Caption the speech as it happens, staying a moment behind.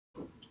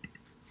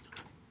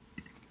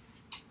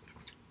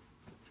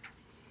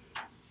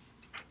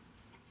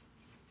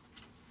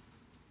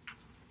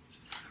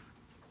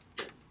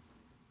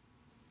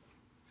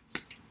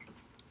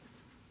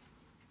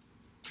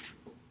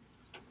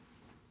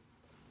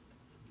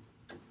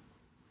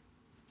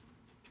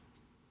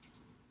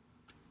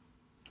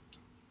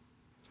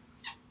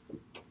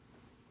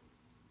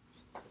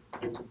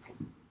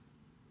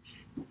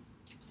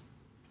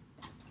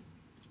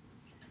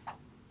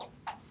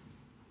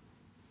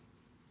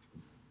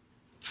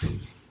So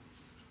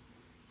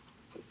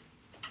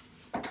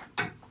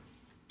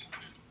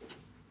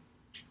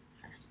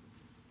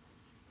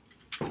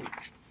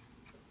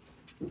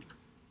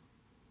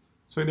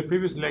in the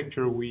previous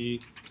lecture,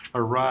 we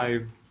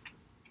arrived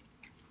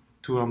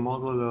to a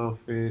model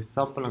of a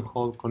sample and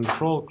hold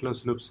control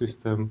closed loop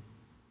system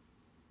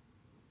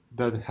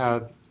that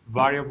had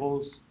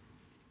variables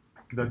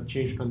that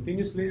change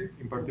continuously,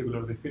 in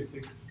particular the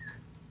physics,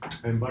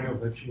 and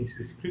variables that change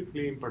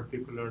discretely, in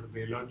particular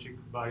the logic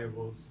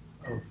variables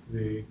of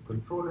the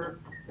controller,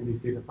 in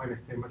this case a finite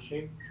state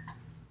machine.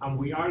 And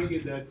we argue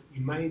that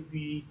it might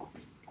be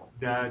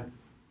that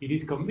it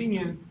is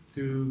convenient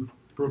to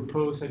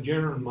propose a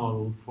general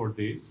model for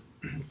these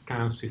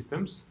kind of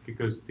systems,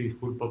 because this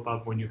will pop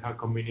up when you have a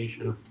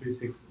combination of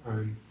physics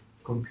and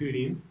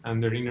computing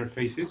and their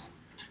interfaces.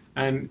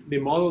 And the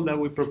model that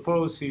we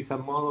propose is a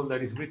model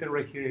that is written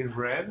right here in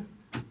red.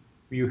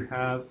 You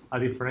have a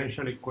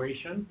differential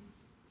equation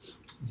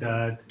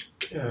that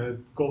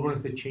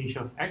governs the change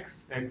of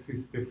x. X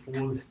is the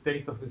full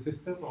state of the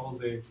system. All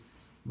the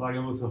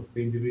variables of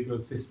the individual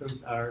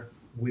systems are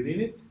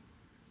within it.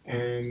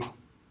 And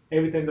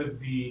every time that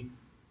the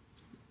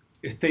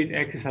state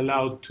x is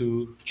allowed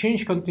to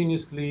change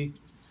continuously,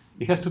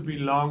 it has to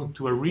belong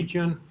to a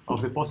region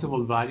of the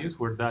possible values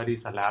where that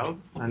is allowed,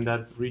 and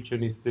that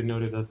region is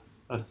denoted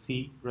as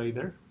C right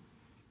there.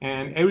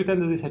 And every time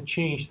that there's a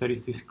change that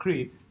is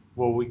discrete,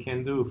 what we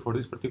can do for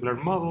this particular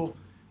model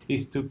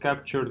is to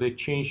capture the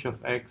change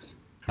of x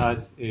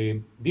as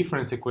a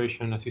difference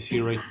equation, as you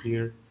see right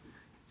here.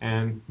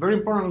 And very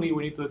importantly,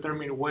 we need to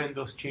determine when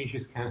those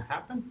changes can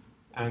happen,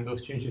 and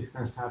those changes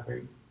can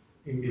happen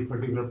in this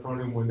particular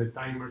problem when the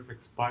timers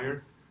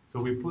expire. So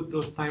we put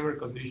those timer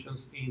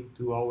conditions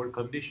into our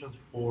conditions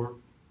for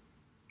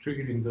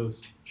triggering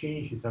those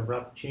changes,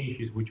 abrupt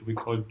changes, which we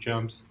call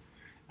jumps.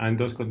 And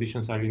those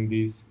conditions are in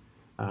this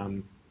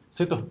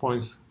set of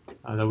points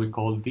that we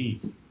call D.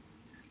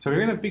 So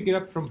we're going to pick it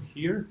up from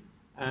here,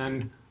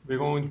 and we're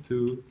going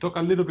to talk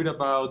a little bit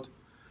about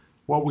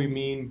what we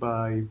mean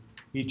by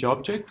each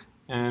object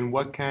and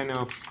what kind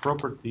of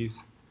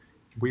properties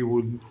we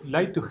would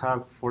like to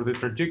have for the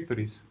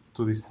trajectories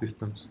to these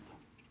systems.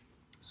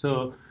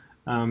 So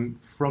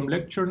from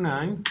lecture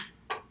 9,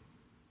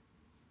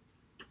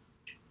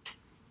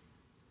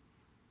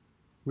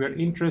 we are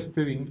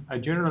interested in a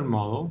general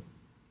model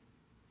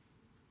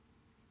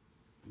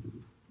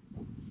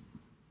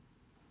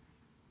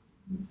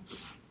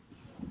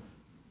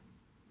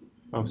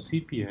of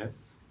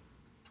CPS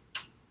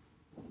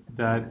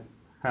that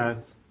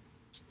has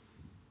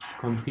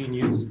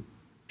continuous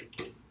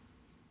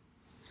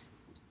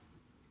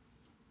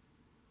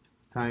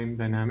time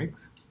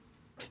dynamics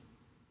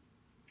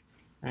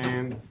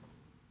and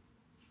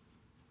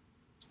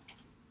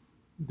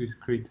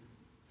discrete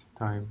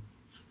time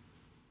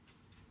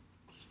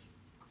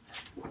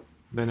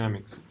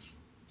dynamics.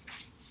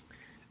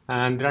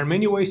 And there are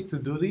many ways to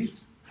do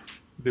this.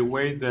 The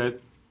way that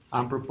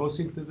I'm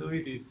proposing to do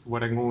it is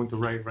what I'm going to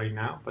write right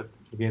now, but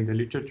again, the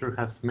literature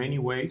has many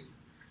ways,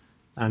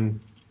 and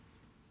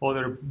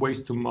other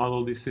ways to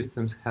model these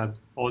systems have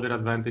other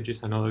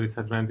advantages and other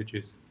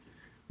disadvantages.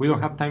 We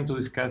don't have time to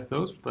discuss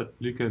those, but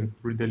you can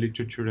read the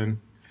literature and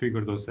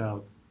figure those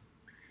out.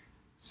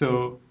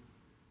 So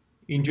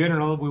in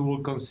general, we will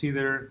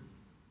consider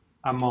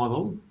a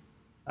model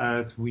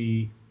as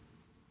we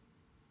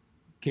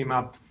came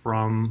up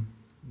from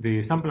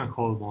the sample and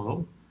hold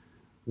model,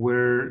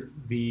 where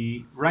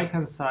the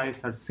right-hand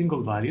sides are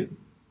single valued.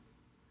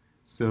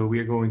 So we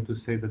are going to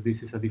say that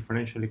this is a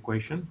differential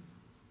equation.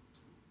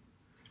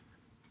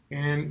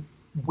 And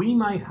we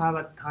might have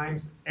at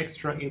times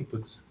extra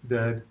inputs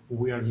that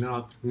we are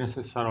not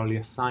necessarily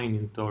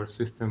assigning to our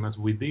system as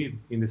we did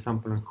in the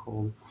sample and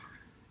hold.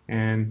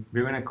 And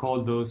we're going to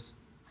call those,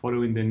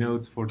 following the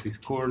notes for this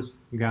course,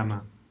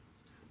 gamma.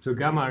 So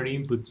gamma are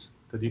inputs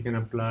that you can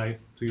apply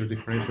to your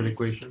differential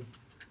equation.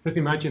 Let's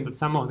imagine that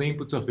some of the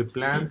inputs of the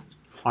plant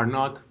are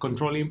not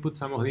control inputs,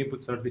 some of the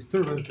inputs are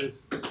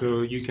disturbances,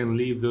 so you can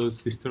leave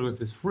those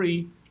disturbances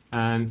free,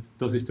 and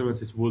those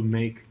disturbances will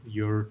make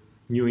your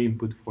new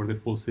input for the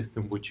full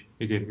system, which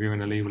again we're going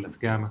to label as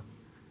gamma,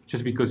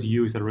 just because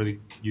U is already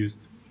used.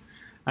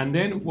 And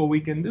then what we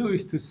can do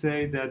is to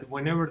say that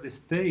whenever the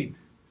state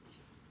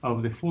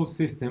of the full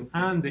system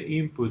and the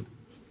input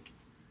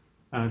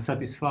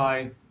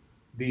satisfy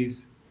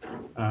this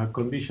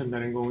condition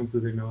that I'm going to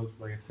denote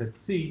by a set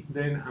C,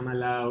 then I'm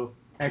allowed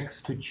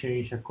X to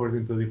change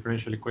according to the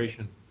differential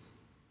equation.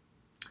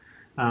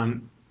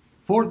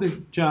 For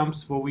the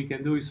jumps, what we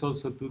can do is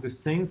also do the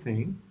same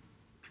thing,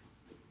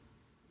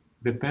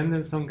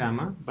 dependence on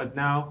gamma, but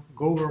now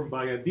governed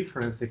by a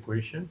difference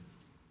equation.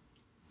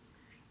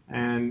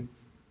 And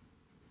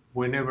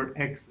whenever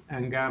X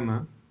and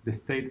gamma, the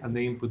state and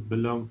the input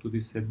belong to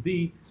this set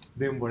D,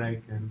 then what I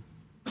can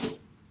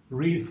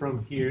read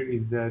from here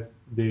is that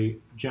the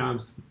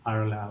jumps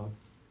are allowed.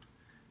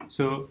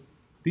 So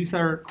these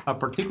are a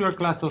particular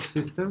class of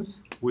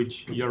systems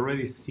which you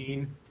already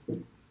seen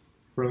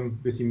from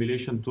the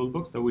simulation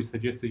toolbox that we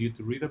suggested you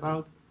to read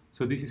about.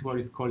 So this is what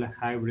is called a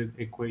hybrid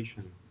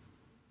equation.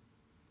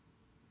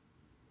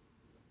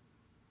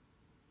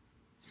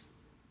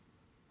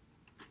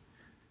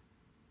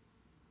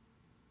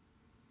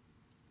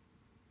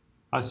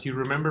 As you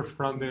remember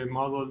from the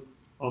model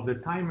of the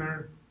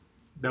timer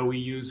that we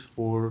use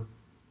for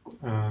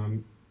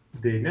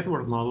the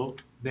network model,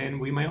 then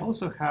we might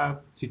also have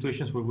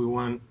situations where we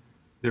want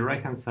the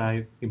right-hand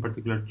side, in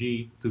particular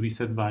G, to be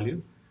set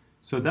value.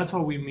 So that's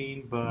what we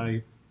mean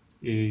by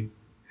a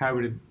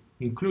hybrid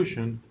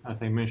inclusion,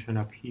 as I mentioned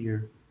up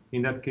here.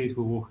 In that case,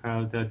 we will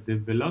have that the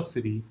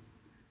velocity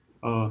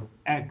of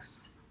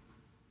X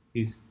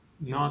is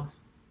not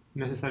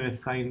necessarily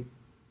assigned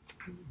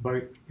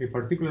by a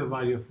particular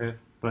value of F,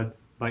 but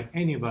by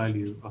any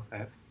value of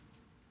F.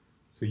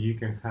 So you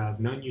can have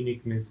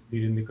non-uniqueness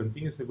during the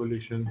continuous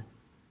evolution,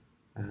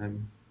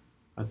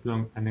 as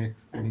long as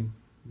X and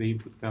the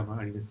input gamma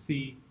are in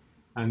C,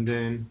 and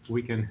then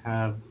we can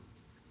have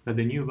that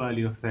the new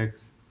value of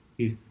X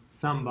is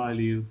some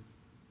value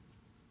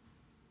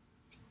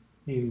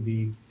in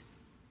the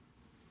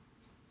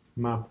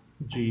map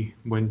G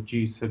when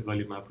G is set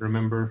value map.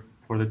 Remember,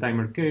 for the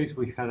timer case,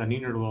 we had an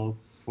interval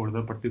for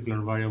the particular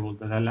variable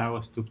that allow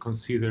us to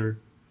consider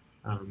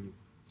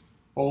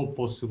all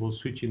possible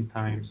switching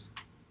times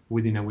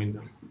within a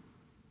window.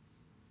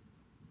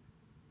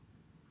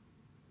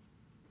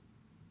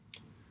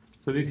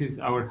 So this is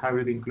our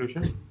hybrid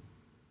inclusion.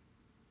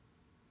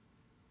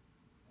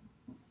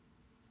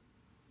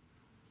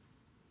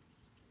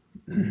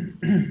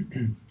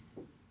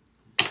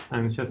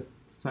 And just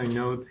a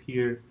note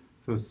here,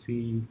 so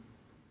see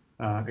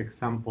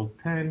example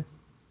 10,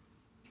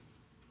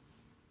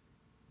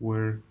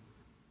 where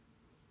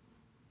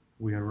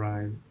we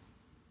arrive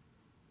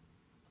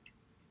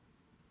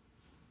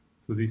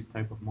to this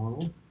type of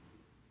model.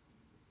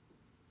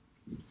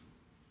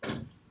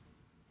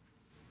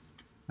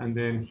 And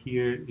then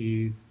here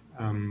is,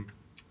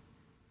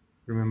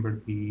 remember,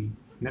 the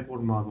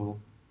network model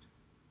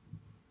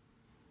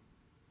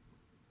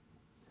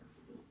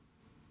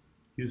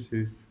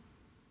uses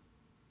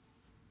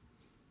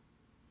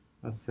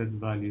a set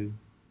value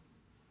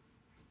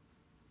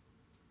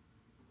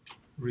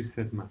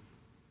reset map.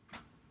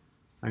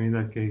 And in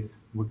that case,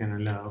 we can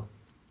allow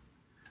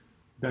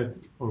that,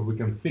 or we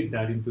can fit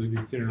that into the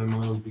serial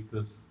model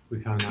because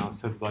we have now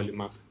set value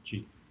map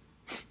G.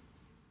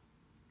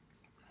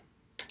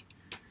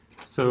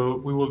 So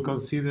we will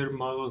consider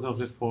models of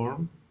the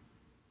form.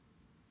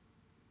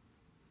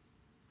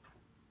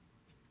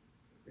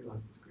 We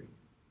lost the screen.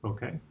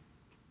 Okay.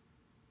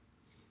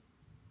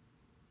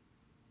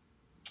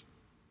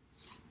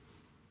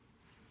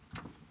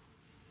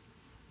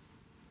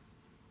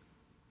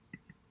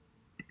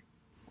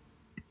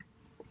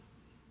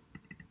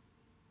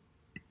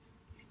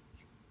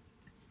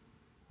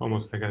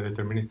 Almost like a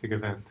deterministic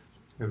event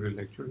every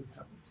lecture we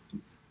have.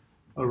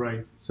 All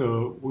right,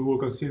 so we will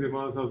consider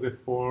models of the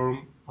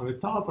form on the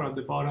top or at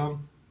the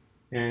bottom,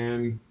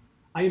 and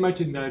I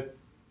imagine that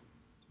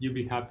you'll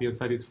be happy and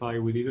satisfied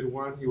with either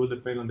one. It will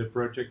depend on the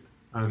project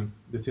and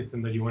the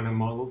system that you want to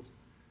model,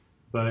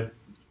 but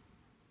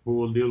we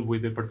will deal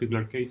with the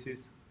particular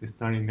cases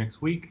starting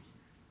next week,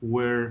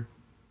 where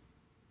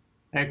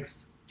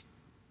X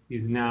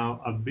is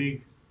now a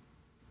big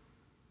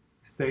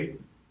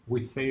state. We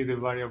say the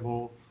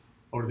variable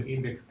or the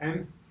index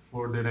n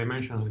for the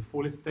dimension of the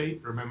full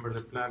state. Remember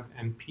the plant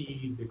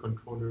NP, the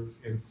controller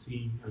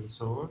NC, and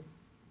so on.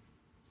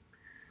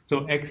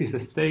 So X is the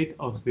state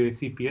of the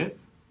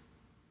CPS.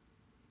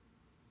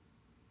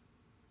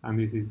 And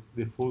this is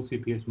the full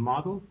CPS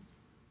model.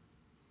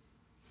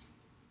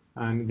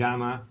 And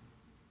gamma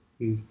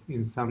is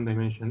in some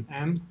dimension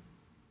m,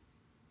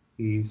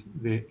 is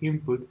the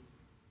input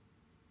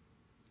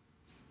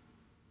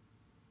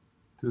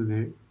to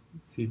the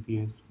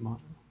CPS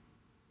model.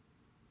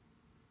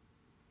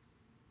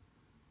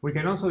 We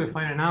can also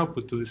define an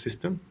output to the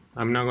system.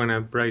 I'm not going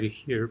to write it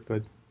here,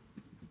 but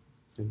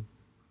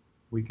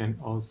we can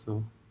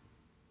also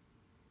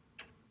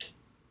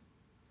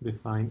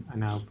define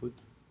an output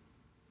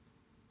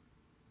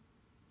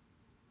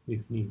if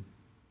needed.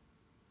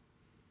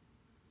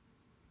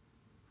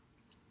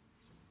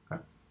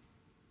 Okay.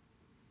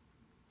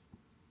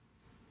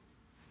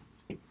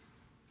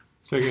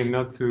 So again,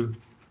 not to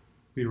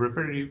be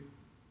repetitive,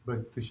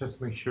 but to just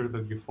make sure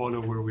that you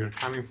follow where we are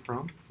coming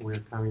from. We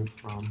are coming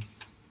from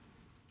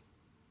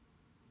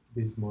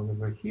this model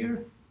right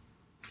here.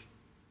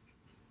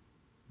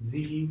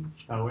 Z,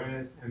 tau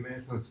S,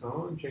 ms, and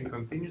so on, change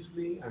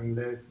continuously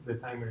unless the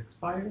timer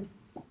expires.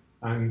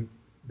 And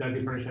that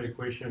differential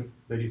equation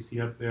that you see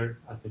up there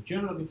as a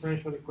general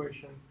differential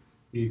equation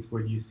is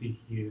what you see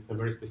here. It's a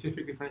very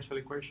specific differential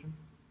equation.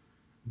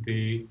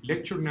 The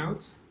lecture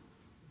notes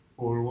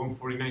for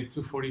 149,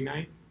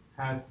 249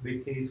 has the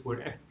case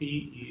where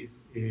FP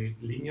is a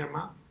linear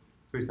map.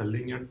 So it's a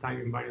linear time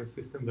invariant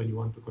system that you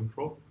want to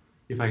control.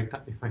 If I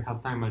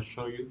have time, I'll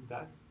show you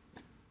that.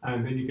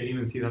 And then you can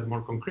even see that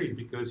more concrete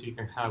because you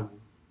can have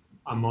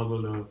a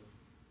model of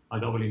a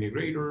double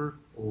integrator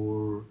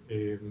or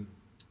a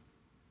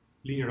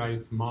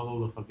linearized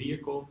model of a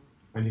vehicle,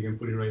 and you can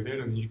put it right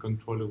there and you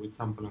control it with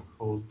sample and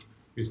hold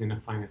using a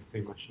finite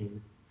state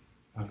machine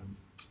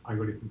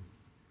algorithm.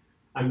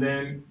 And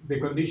then the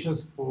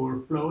conditions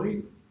for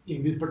flowing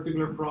in this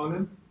particular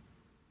problem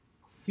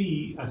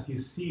C, as you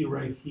see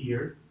right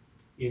here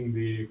in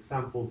the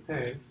example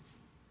 10,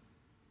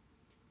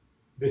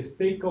 the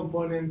state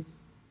components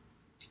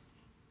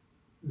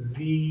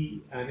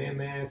Z and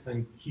MS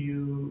and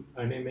Q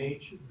and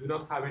MH do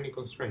not have any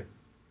constraint.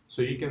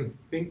 So you can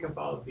think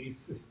about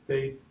this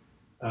state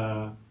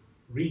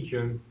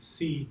region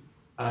C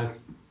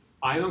as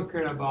I don't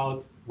care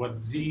about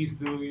what Z is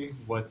doing,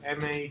 what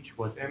MH,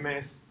 what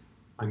MS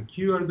and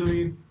Q are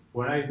doing.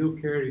 What I do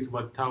care is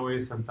what tau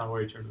S and tau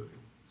H are doing.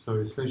 So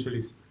essentially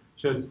it's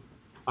just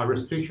a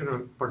restriction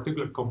on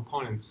particular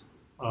components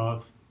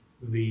of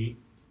the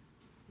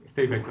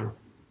state vector.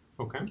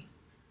 Okay?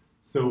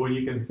 So what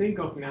you can think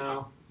of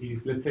now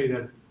is, let's say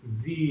that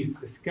Z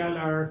is a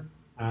scalar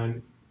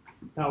and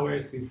tau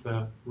S is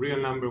a real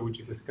number which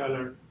is a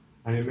scalar,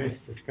 and MS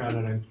is a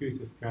scalar and Q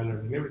is a scalar,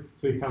 and everything.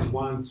 So you have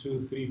 1,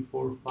 2, 3,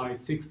 4, 5,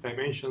 6,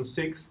 dimension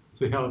 6.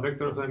 So you have a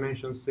vector of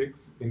dimension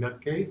 6 in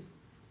that case.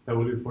 That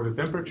will be for the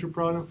temperature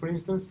problem, for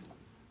instance.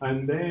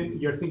 And then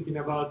you're thinking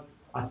about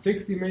a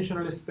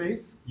 6-dimensional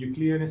space,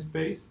 Euclidean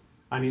space,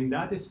 and in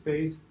that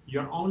space,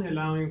 you're only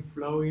allowing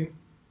flowing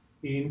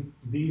in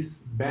these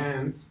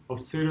bands of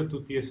 0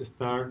 to Ts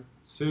star,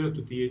 0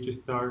 to Th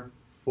star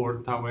for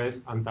tau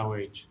S and tau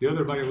H. The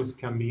other variables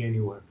can be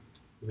anywhere.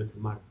 It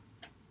doesn't matter.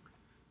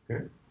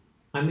 Okay?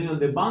 And then on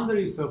the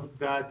boundaries of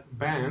that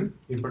band,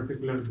 in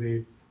particular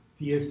the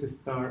Ts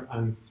star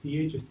and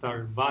Th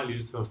star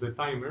values of the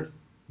timers,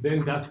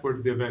 then that's where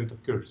the event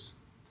occurs.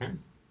 Okay?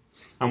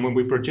 And when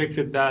we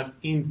projected that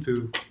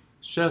into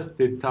just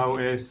the tau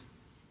S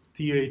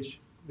Th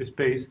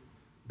space,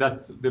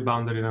 that's the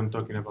boundary that I'm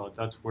talking about.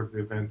 That's where the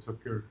events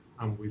occur,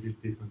 and we did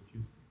this on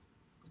Tuesday.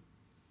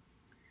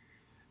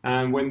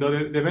 And when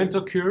the event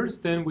occurs,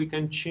 then we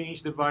can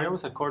change the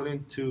variables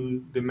according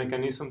to the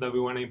mechanism that we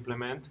want to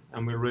implement,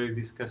 and we already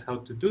discussed how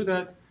to do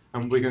that,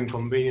 and we can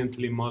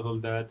conveniently model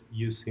that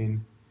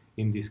using,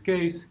 in this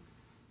case,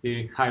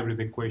 the hybrid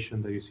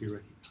equation that you see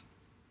right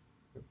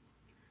here.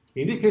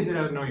 In this case, there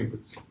are no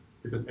inputs,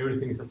 because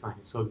everything is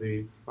assigned. So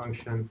the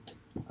function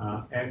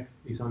f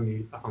is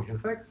only a function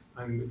of x,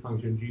 and the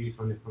function g is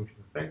only a function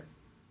of x,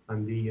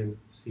 and d and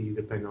c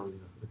depend only on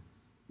x.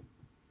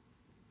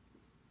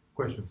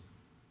 Questions?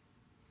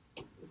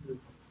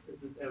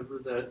 Is it ever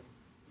that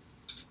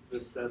the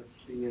sets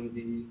C and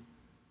D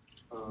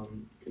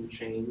can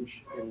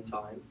change in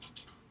time?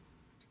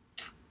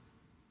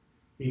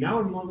 In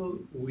our model,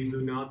 we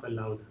do not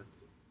allow that.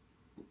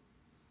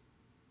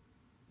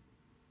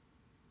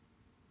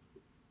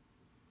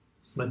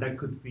 But that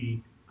could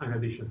be an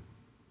addition.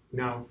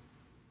 Now,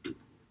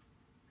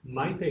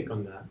 my take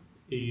on that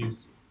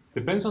is,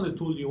 depends on the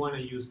tool you want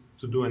to use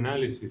to do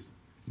analysis,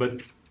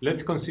 but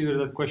let's consider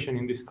that question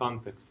in this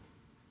context.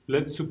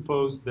 Let's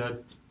suppose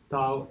that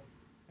tau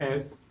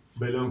S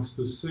belongs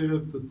to 0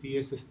 to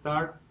Ts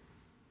star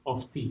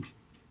of t.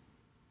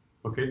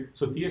 Okay,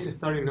 so Ts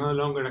star is no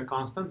longer a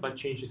constant, but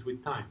changes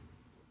with time.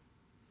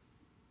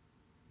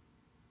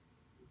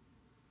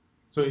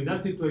 So in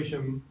that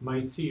situation, my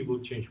C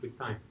will change with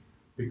time,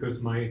 because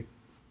my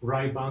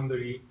right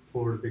boundary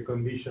for the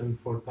condition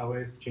for tau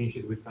S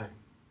changes with time.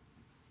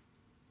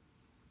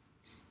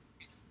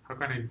 How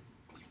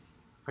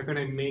can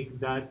I make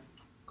that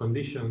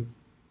condition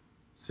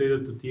 0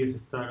 to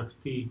Ts star of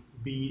t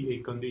be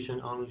a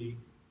condition only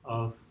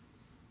of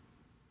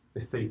the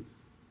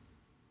states?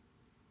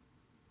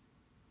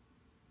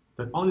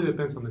 That only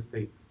depends on the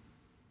states.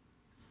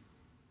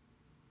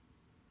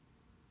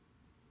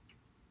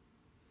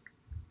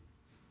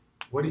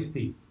 What is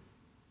t?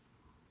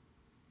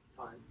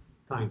 Time.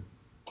 Time.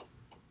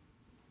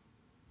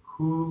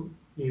 Who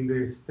in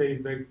the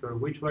state vector,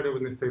 which variable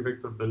in the state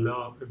vector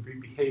below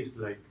behaves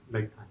like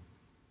time?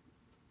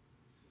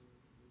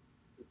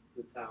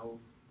 The tau.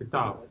 The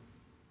tau.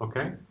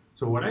 Okay?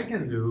 So what I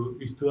can do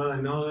is to add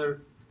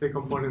another state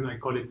component, I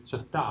call it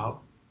just tau,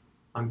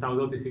 and tau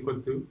dot is equal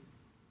to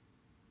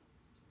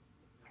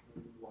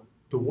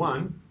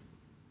 1,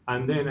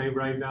 and then I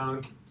write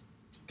down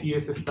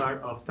Ts star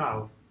of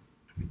tau,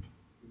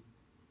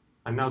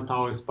 and now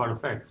tau is part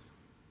of x.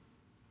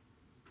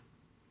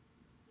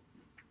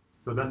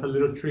 So that's a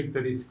little trick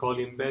that is called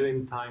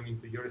embedding time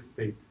into your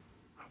state.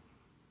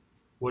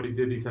 What is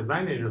the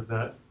disadvantage of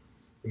that?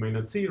 You might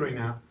not see right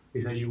now,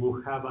 is that you will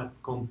have a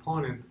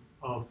component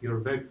of your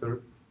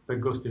vector that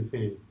goes to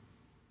infinity.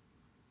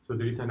 So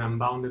there is an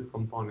unbounded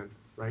component,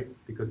 right?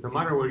 Because no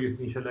matter where you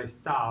initialize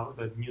tau,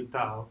 that new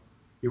tau,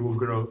 it will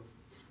grow.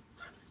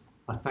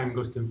 As time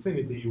goes to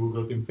infinity, it will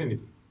go to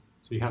infinity.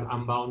 So you have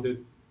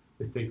unbounded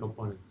state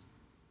components.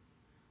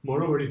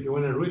 Moreover, if you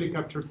want to really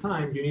capture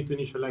time, you need to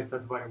initialize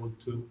that variable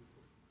to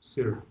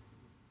 0.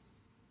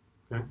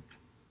 Okay?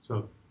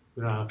 So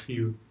there are a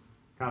few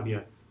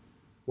caveats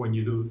when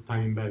you do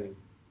time embedding,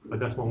 but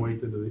that's one way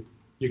to do it.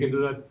 You can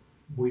do that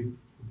with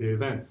the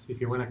events.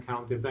 If you want to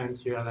count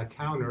events, you add a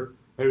counter.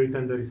 Every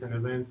time there is an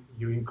event,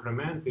 you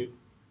increment it.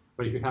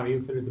 But if you have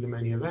infinitely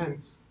many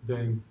events,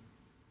 then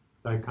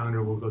that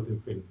counter will go to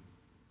infinity.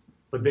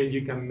 But then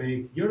you can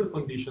make your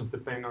conditions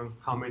depend on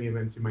how many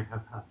events you might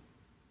have had.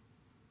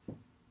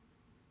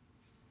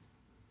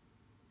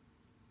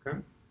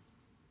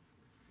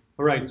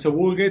 All right, so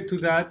we'll get to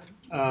that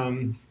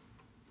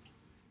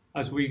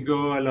as we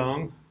go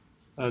along.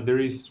 There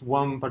is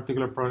one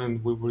particular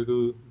problem we will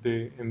do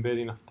the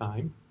embedding of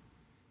time.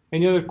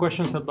 Any other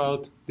questions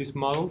about this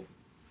model?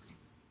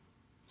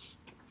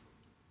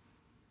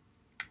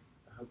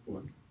 I have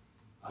one.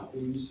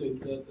 When you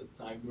said that a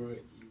timer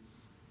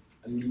is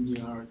a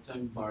linear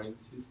time varying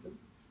system,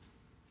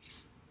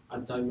 a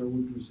timer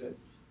with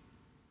resets.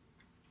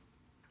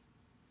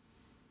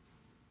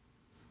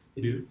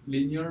 Is it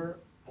linear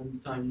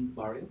and time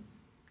variant?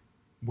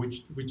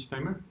 Which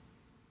timer?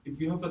 If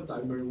you have a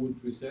timer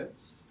with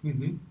resets,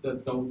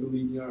 that will be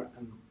linear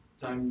and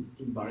time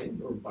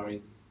invariant or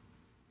variant?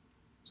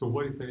 So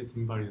what is that is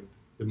invariant?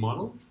 The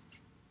model?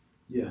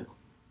 Yeah.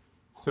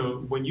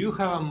 So when you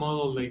have a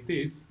model like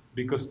this,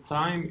 because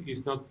time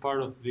is not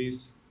part of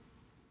this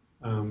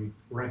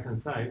right-hand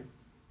side,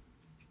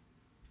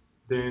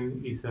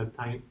 then it's a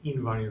time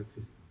invariant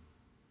system.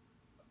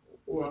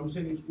 What I'm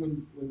saying is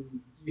when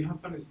you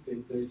have a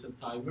state that is a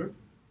timer,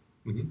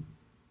 and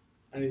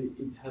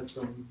it has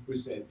some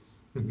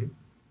resets,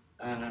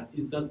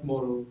 is that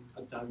model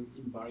a time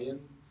invariant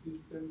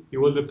system? It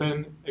will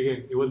depend,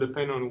 again, it will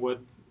depend on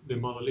what the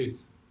model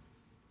is.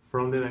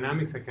 From the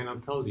dynamics, I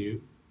cannot tell you.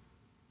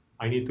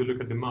 I need to look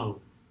at the model.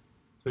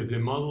 So if the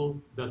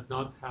model does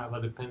not have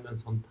a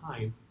dependence on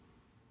time,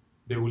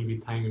 there will be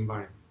time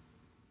invariant.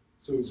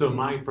 So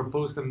my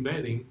proposed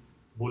embedding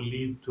will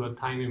lead to a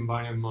time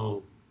invariant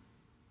model,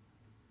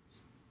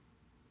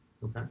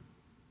 okay,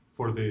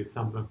 for the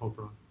sample and hold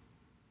problem.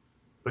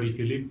 But if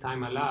you leave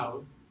time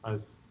allowed,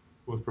 as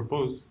was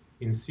proposed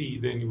in C,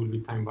 then it will be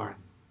time variant.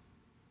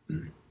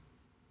 Okay.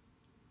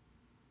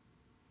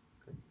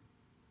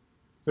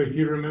 So if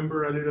you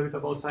remember a little bit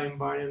about time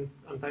variant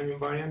and time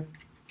invariant,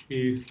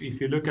 if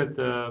you look at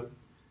the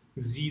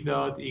Z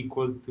dot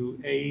equal to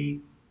A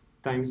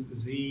times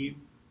Z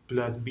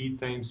plus B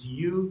times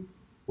U,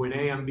 when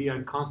A and B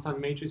are constant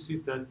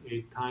matrices, that's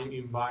a time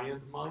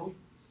invariant model.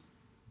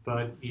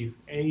 But if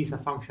A is a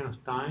function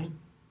of time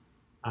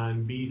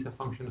and B is a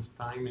function of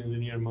time in a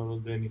linear model,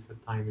 then it's a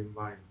time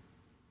invariant.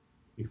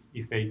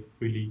 If A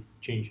really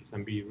changes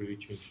and B really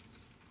changes.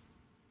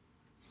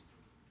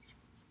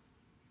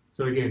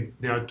 So again,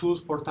 there are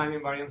tools for time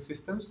invariant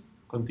systems,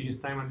 continuous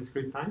time and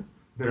discrete time.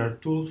 There are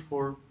tools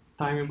for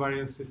time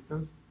invariant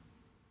systems,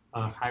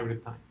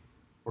 hybrid time,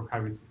 or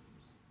hybrid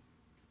systems.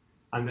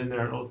 And then there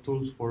are all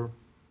tools for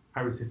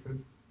hybrid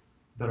systems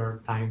that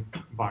are time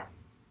varying.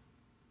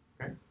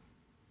 Okay?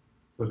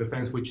 So it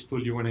depends which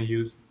tool you want to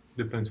use,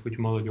 depends which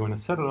model you want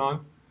to settle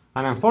on.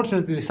 And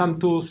unfortunately, some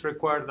tools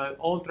require that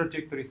all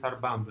trajectories are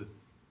bounded.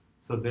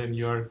 So then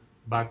you're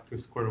back to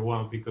square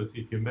one, because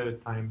if you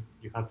embedded time,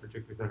 you have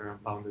trajectories that are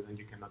unbounded and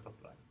you cannot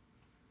apply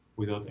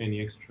without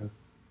any extra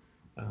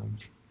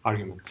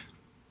argument.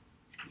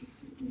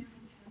 Excuse me, I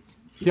have a question.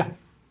 Yeah.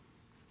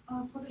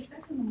 For the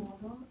second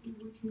model,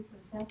 which is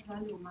a set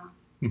value map,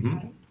 Mm-hmm.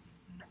 right?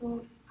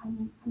 So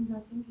I'm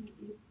just thinking,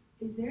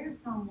 is there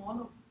some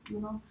model,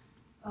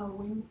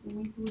 when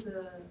we do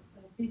the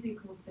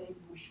physical state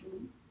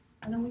machine,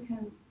 and then we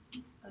can,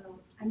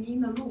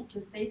 in the loop,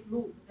 the state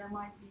loop, there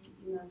might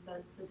be in a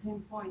certain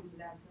point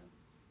that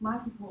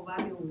multiple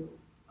value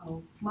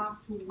will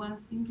map to one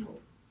single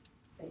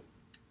state.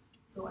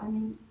 So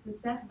the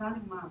set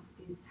value map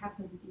is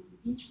happening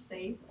in each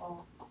state,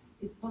 or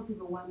is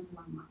possible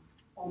one-to-one map,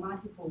 or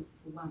multiple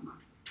to one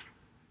map?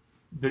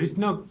 There is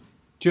no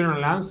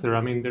general answer.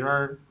 There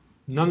are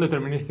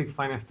non-deterministic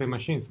finite state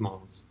machines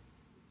models.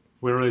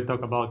 We already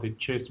talked about the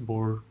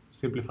chessboard,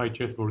 simplified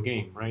chessboard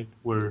game, right?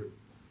 Where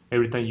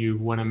every time you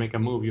want to make a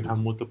move, you have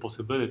multiple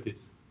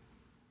possibilities.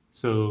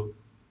 So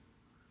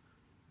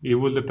it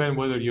will depend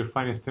whether your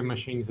finite state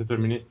machine is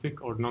deterministic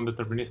or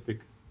non-deterministic.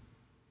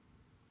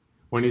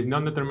 When it's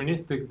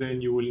non-deterministic, then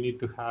you will need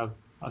to have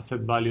a set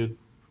value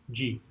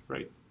G,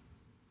 right?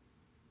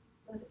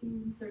 But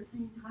in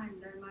certain time,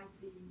 there might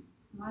be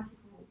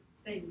multiple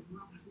states,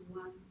 not to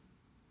one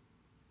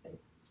state.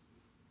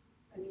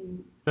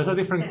 That's a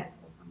different. Set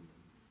or something.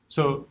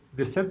 So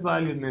the set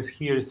valueness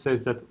here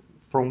says that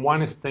from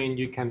one state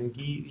you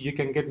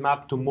can get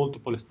mapped to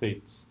multiple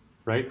states,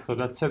 right? So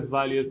that's set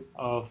value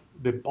of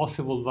the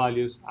possible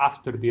values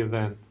after the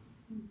event.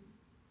 Mm-hmm.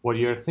 What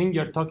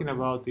you're talking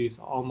about is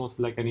almost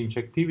like an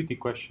injectivity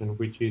question,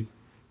 which is,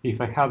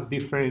 if I have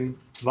different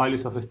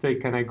values of a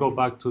state, can I go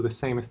back to the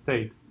same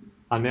state?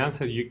 And the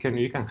answer, you can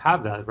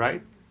have that,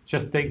 right?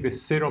 Just take the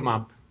zero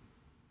map,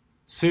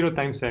 0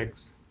 times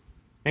x.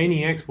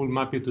 Any x will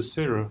map you to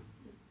 0,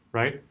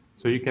 right?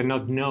 So you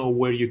cannot know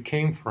where you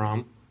came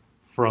from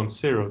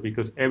 0,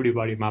 because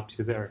everybody maps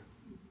you there.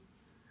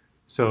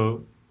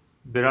 So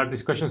there are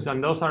discussions,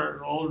 and those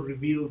are all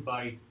revealed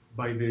by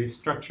the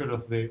structure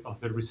of the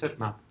reset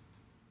map.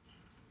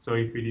 So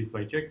if it is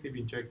bijective,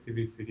 injective,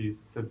 if it is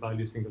set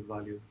value, single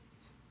value.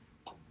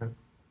 Okay.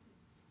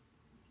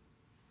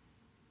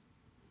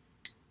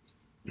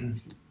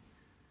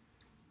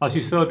 As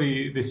you saw,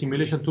 the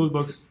simulation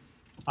toolbox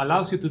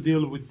allows you to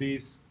deal with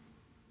this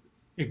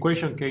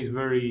equation case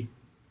very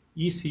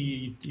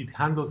easy. It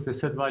handles the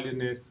set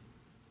valueness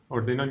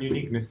or the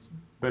non-uniqueness,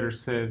 better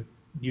said,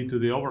 due to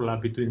the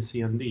overlap between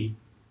C and D,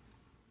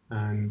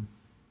 and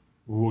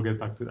we will get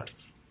back to that.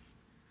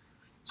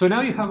 So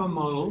now you have a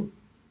model,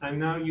 and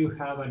now you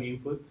have an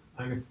input,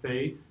 and a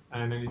state,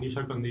 and an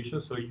initial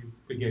condition. So you,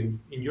 again,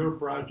 in your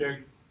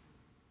project,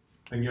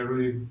 and you've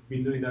already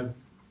been doing that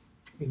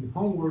in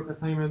homework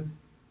assignments,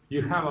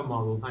 you have a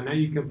model, and now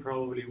you can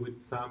probably, with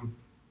some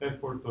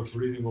effort of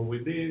reading what we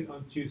did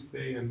on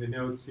Tuesday and the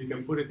notes, you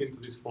can put it into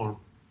this form,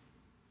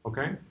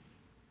 okay?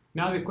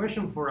 Now the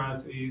question for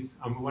us is,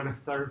 and we want to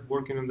start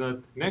working on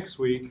that next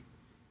week,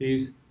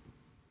 is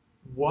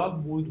what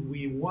would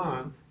we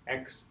want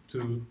X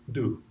to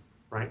do,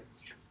 right?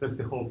 That's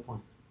the whole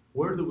point.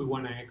 Where do we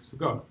want X to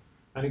go?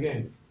 And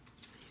again,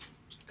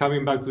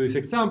 coming back to this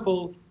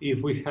example,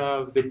 if we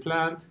have the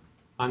plant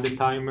and the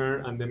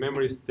timer and the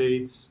memory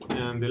states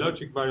and the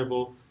logic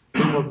variable,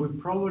 then what we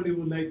probably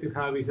would like to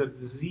have is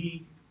that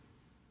Z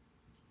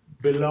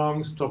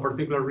belongs to a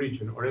particular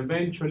region, or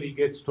eventually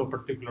gets to a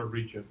particular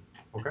region,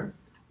 okay?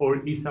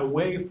 Or is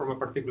away from a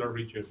particular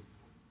region,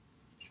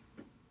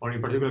 or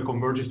in particular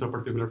converges to a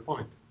particular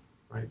point,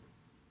 right?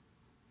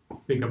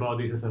 Think about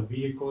this as a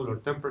vehicle or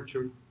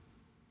temperature.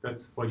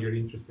 That's what you're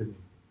interested in.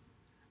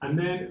 And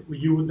then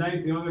you would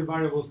like the other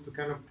variables to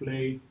kind of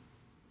play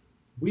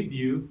with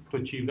you to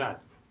achieve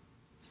that.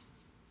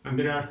 And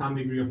there are some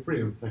degree of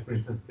freedom, like for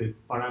instance, the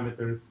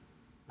parameters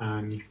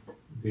and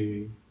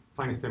the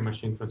finite state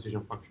machine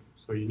transition function.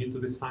 So you need to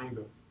design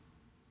those.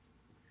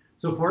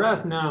 So for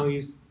us now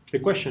the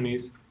question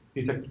is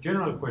a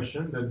general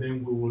question that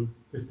then we will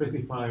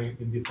specify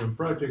in different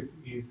projects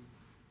is,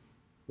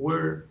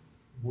 where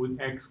would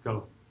X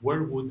go?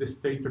 Where would the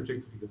state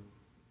trajectory go?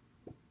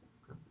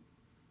 Okay.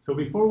 So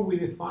before we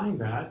define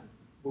that,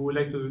 we would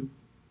like to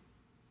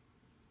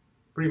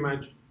pretty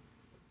much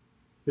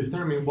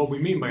determine what we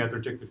mean by a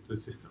trajectory to the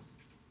system.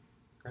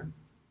 Okay?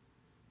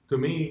 To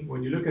me,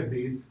 when you look at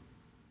this,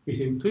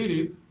 it's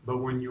intuitive, but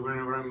when you run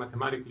around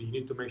mathematically, you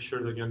need to make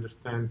sure that you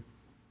understand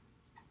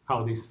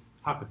how this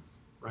happens,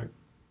 right?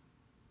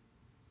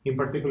 In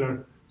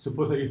particular,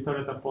 suppose that you start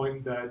at a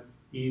point that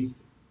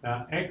is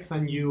X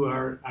and U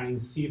are in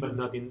C but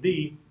not in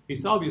D.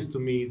 It's obvious to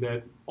me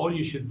that all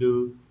you should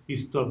do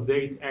is to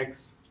update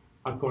X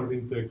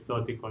according to X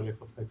dot equal f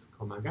of X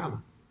comma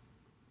gamma.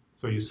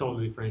 So you solve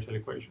the differential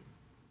equation.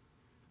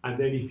 And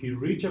then if you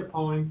reach a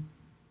point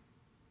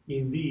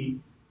in D,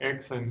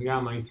 X and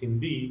gamma is in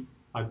D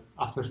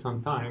after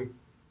some time,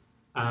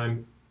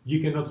 and you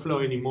cannot flow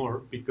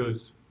anymore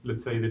because,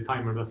 let's say, the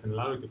timer doesn't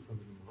allow you to flow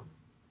anymore,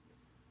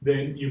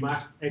 then you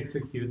must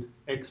execute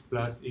X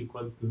plus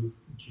equal to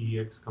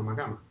Gx comma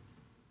gamma.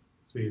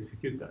 So you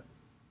execute that.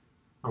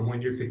 And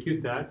when you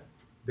execute that,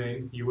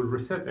 then you will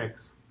reset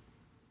X,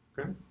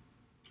 okay?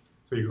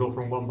 So you go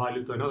from one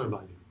value to another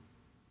value,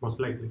 most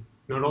likely.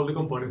 Not all the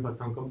components, but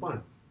some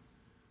components.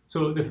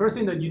 So the first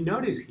thing that you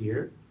notice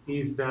here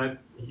is that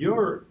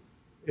your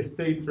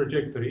state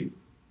trajectory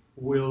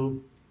will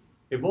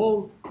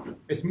evolve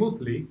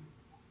smoothly,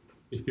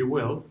 if you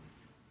will,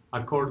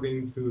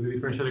 according to the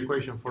differential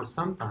equation for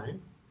some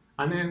time,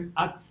 and then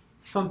at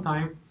some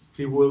time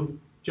it will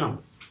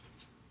jump.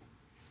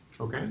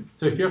 Okay?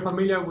 So if you're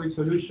familiar with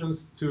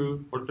solutions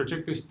to or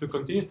trajectories to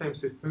continuous time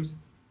systems,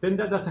 then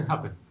that doesn't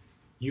happen.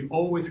 You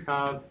always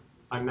have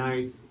a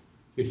nice,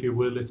 if you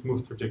will, a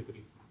smooth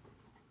trajectory.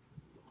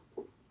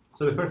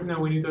 So the first thing that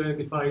we need to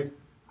identify is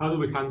how do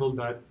we handle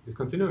that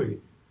discontinuity.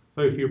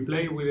 So if you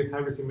play with the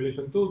hybrid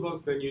simulation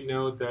toolbox, then you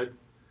know that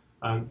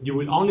you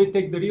will only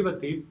take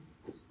derivative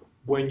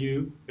when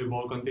you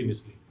evolve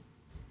continuously.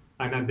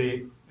 And at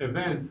the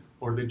event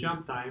or the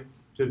jump time,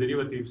 the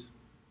derivatives,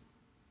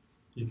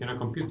 you cannot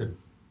compute them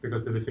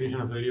because the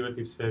definition of the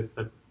derivative says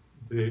that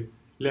the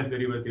left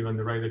derivative and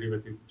the right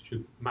derivative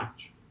should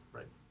match,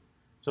 right?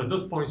 So at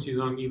those points, you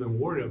don't even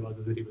worry about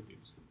the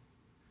derivatives.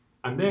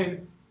 And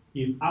then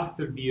if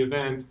after the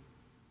event,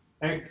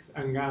 X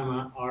and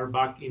gamma are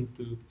back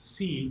into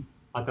C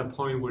at a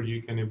point where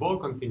you can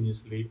evolve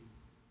continuously,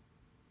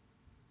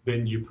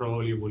 then you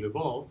probably will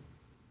evolve,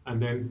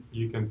 and then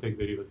you can take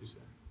derivatives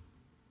there.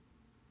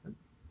 Okay.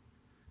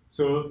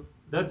 So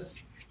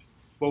that's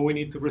what we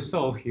need to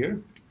resolve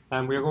here,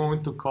 and we're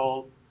going to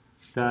call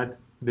that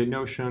the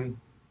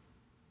notion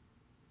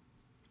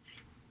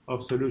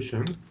of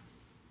solution.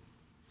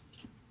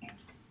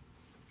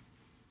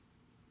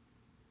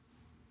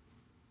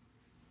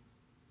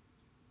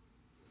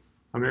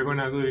 And we're going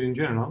to do it in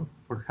general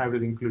for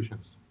hybrid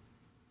inclusions.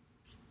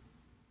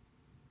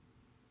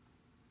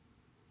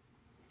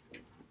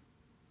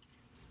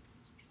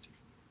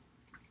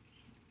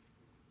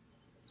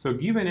 So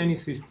given any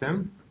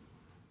system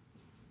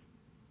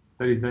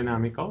that is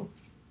dynamical,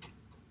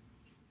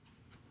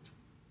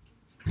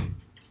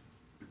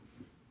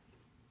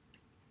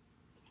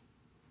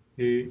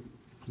 a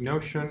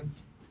notion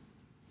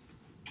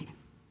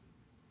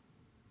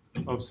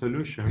of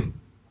solution.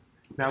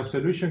 Now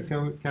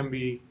solution can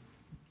be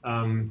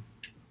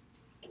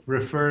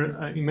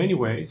referred in many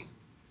ways.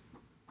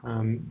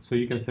 So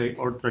you can say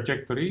or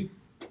trajectory,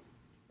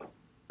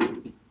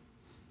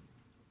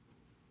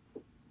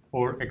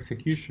 or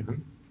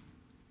execution,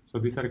 so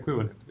these are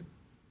equivalent,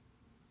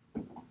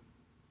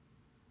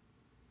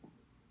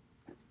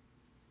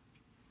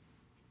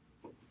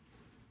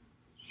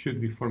 should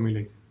be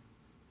formulated.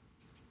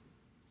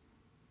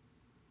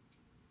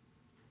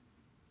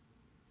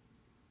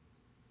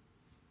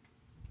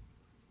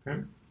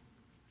 Okay.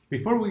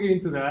 Before we get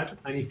into that,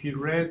 and if you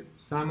read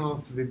some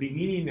of the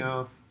beginning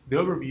of the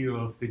overview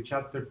of the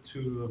chapter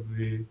 2 of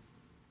the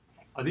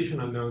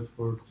additional notes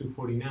for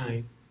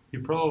 249,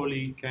 you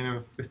probably kind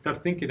of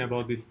start thinking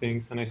about these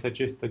things, and I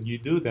suggest that you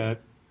do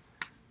that.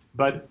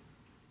 But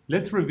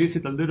let's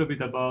revisit a little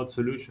bit about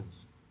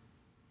solutions.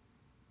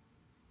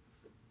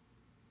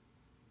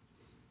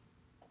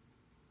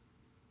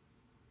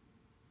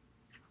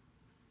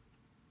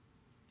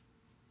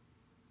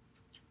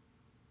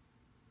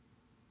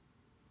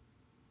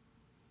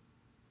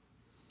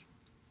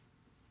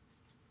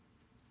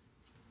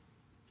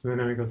 To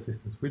dynamical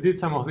systems. We did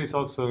some of this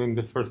also in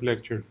the first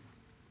lecture,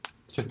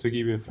 just to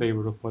give you a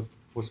flavor of what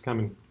was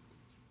coming.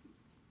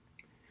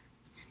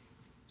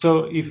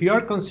 So if you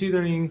are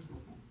considering,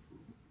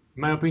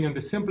 in my opinion, the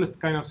simplest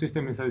kind of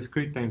system is a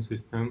discrete time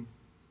system.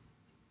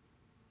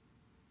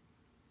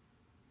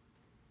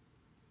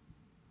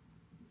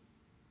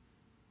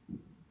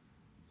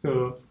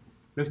 So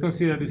let's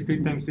consider a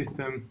discrete time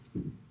system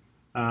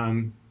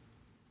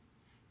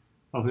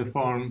of the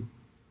form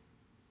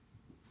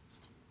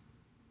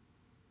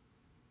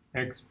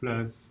x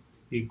plus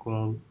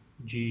equal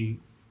gx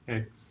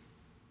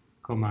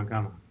comma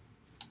gamma.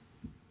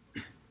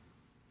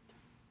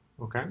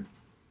 Okay?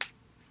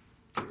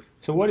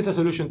 So what is a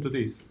solution to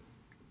this?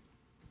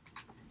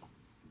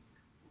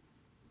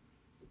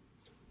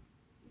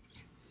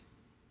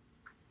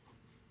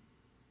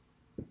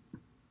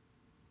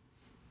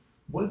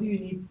 What do you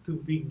need to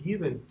be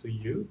given to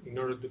you in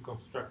order to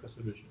construct a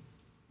solution?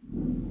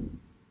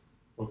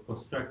 Or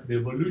construct the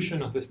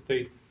evolution of the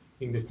state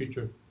in the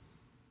future?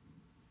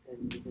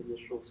 An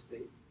initial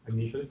state.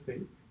 Initial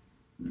state.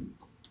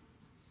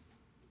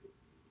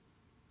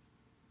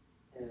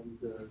 And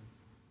the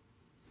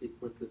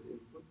sequence of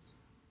inputs.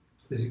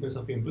 The sequence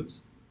of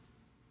inputs.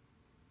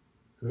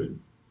 Good.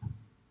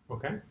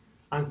 Okay.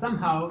 And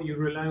somehow you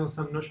rely on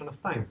some notion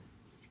of time.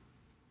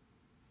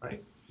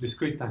 Right?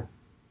 Discrete time.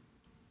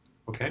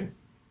 Okay?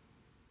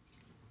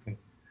 Okay.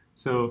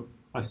 So,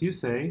 as you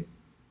say,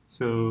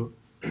 so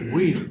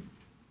with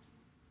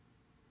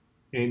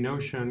a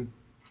notion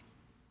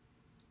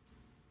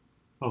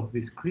of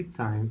discrete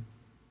time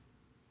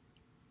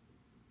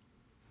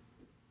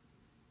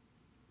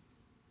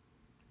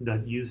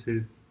that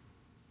uses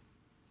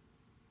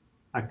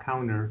a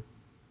counter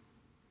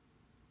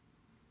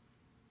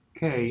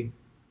k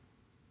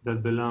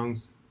that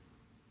belongs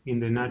in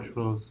the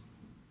naturals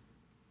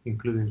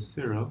including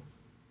 0,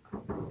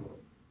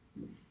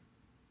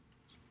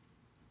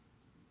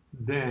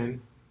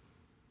 then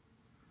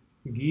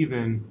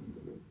given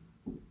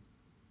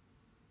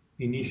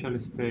initial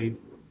state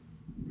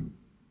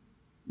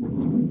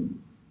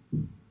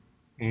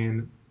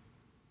and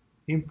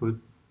input,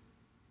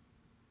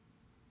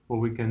 what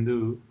we can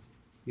do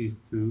is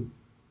to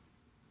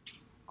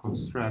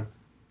construct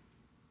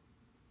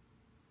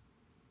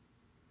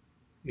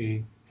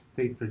a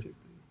state trajectory.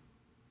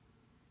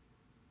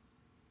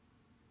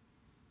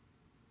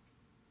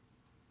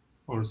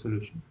 Or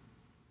solution.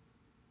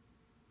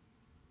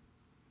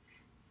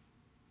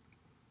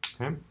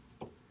 Okay?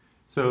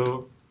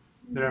 So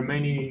there are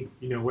many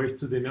ways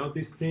to denote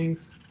these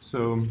things.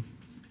 So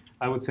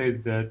I would say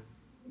that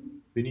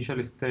the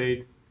initial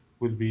state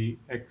would be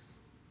x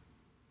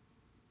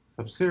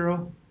sub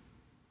 0,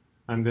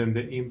 and then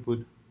the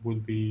input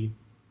would be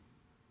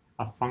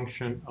a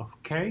function of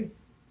k.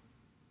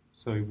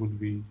 So it would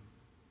be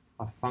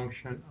a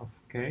function of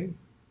k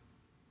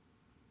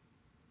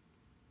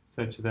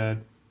such that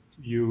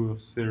u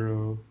of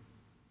 0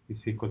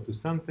 is equal to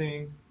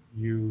something,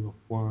 u of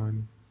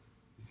 1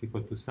 is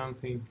equal to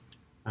something,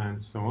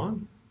 and so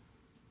on.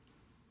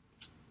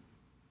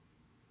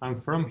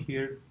 And from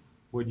here,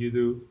 what you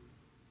do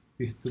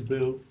is to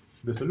build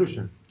the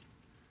solution.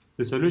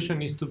 The solution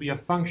needs to be a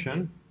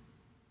function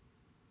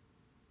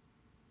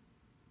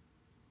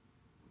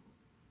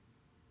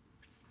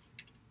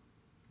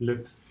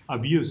let's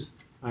abuse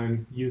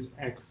and use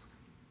x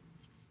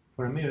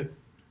for a minute.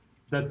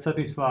 That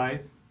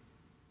satisfies,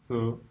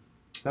 so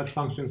that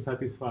function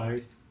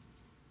satisfies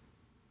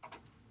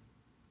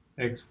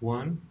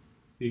x1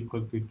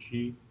 equal to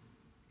g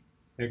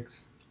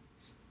x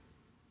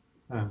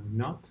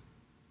not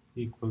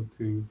equal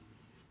to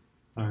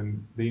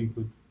the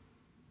input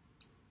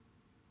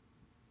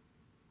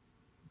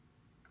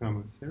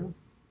comma 0.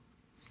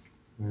 So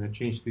I'm going to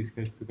change these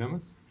guys to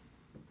gammas.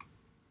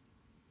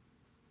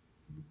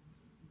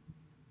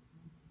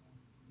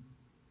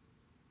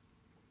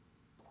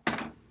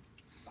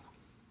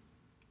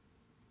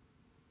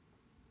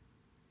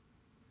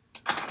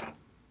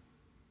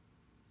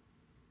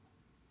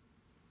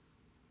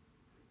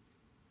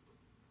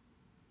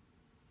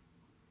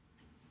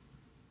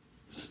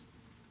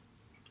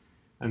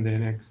 And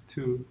then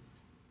x2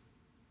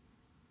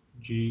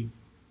 g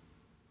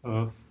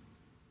of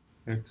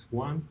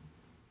x1,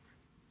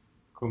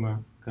 comma,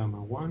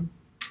 gamma 1,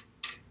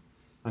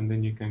 and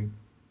then you can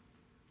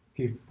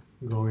keep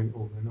going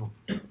over and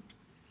over.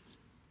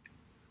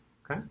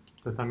 Okay,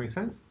 does that make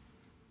sense?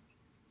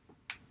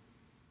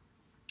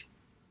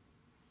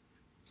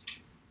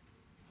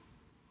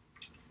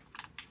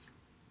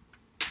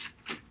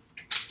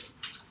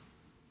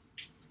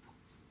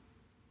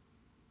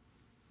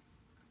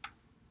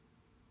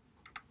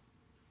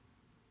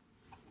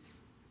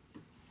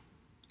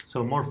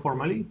 So more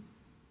formally,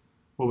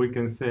 what we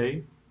can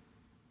say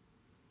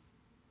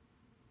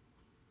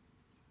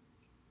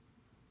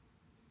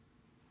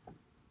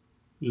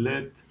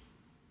let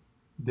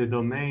the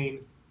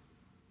domain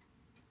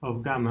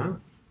of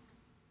gamma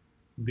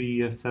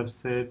be a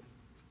subset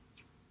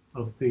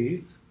of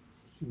this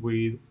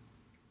with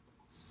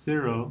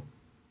 0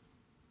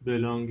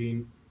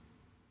 belonging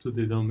to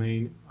the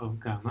domain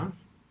of gamma.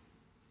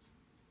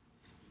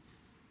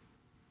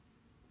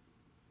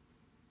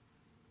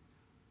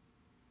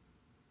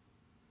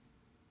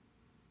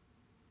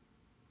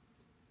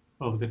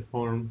 Of the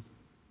form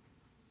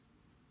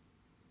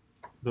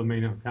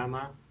domain of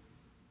gamma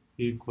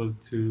equal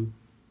to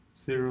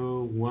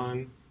 0,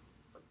 1,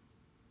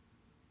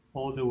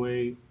 all the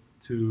way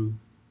to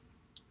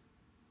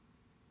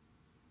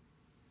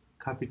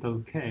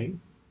capital K.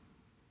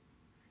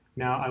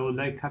 Now I would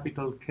like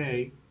capital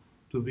K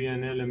to be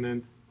an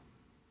element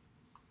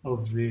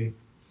of the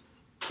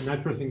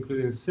matrix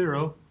including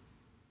 0,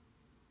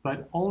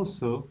 but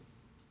also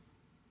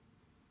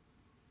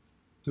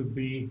to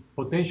be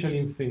potential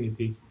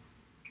infinity,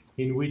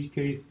 in which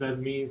case that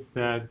means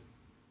that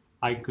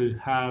I could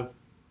have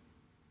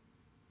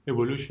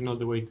evolution all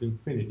the way to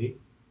infinity.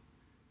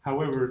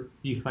 However,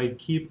 if I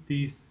keep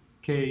this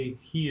k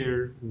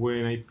here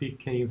when I pick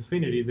k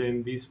infinity,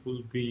 then this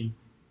will be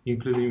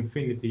including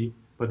infinity,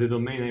 but the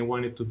domain I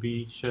want it to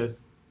be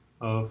just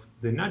of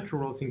the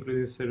naturals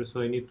including 0,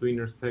 so I need to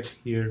intersect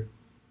here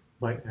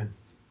by n.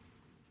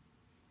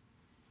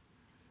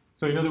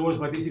 So in other words,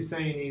 what this is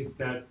saying is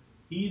that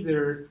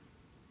either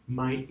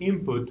my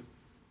input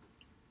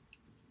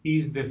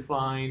is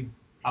defined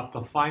up to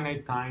a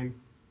finite time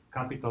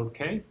capital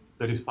K,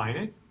 that is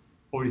finite,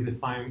 or is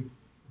defined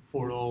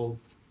for all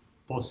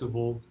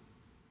possible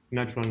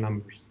natural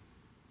numbers.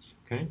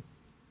 Okay?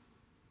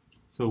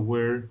 So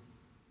where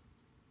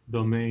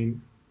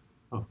domain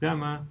of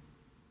gamma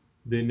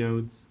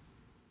denotes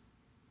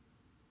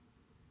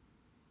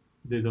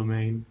the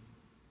domain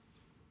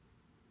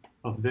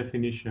of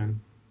definition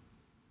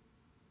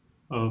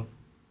of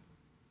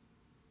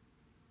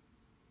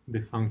the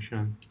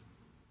function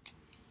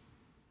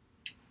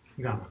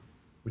gamma,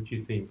 which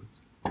is the input.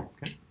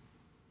 Okay?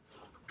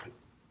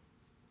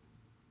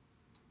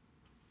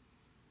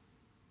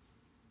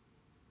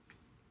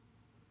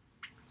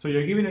 So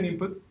you're given an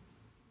input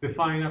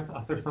defined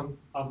up to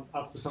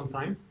some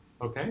time.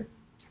 Okay.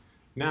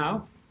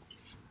 Now,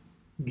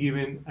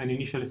 given an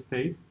initial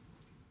state,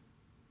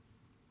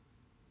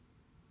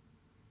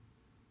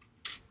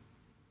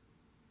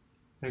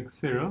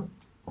 x0,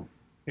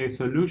 a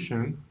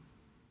solution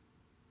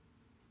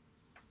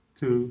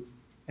to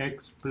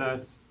x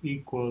plus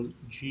equal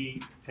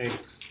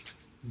gx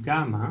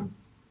gamma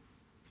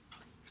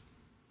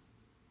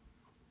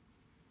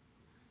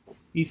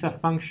is a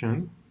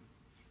function,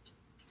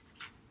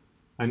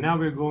 and now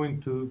we're going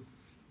to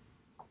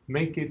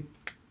make it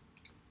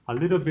a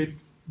little bit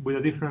with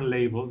a different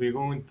label. We're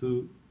going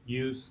to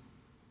use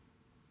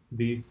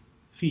this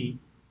phi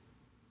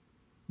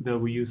that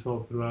we use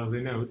all throughout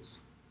the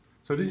notes.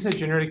 So this is a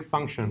generic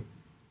function,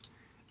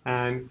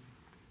 and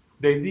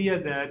the idea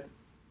that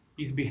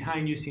is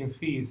behind using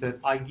phi is that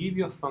I give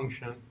you a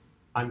function,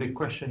 and the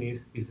question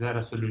is that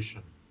a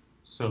solution?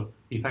 So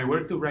if I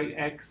were to write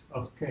x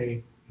of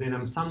k, then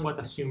I'm somewhat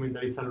assuming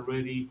that it's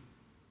already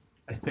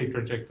a state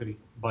trajectory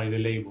by the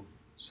label.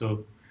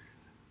 So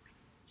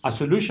a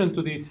solution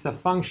to this is a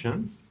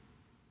function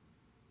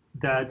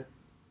that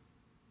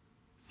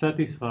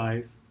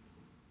satisfies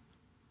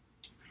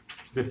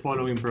the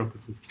following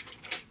properties.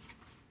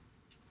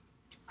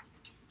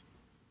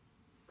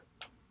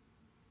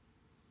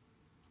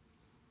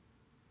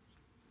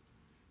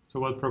 So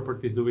what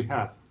properties do we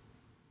have?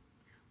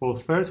 Well,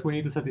 first we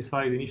need to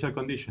satisfy the initial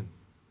condition.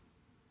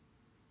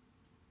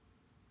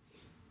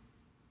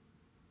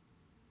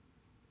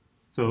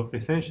 So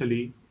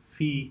essentially,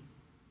 phi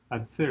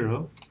at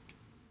 0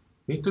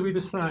 needs to be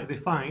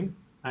defined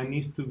and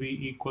needs to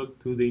be equal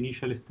to the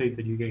initial state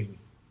that you gave me.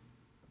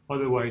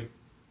 Otherwise,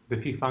 the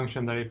phi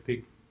function that I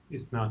pick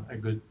is not a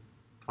good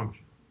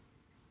function.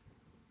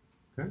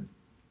 Okay?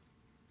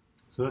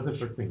 So that's the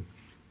first thing.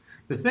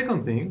 The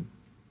second thing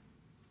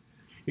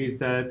is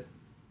that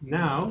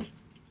now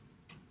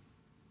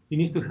it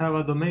needs to have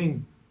a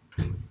domain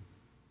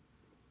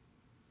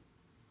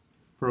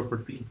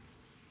property.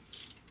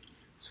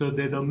 So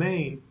the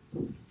domain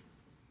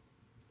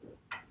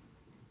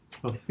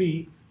of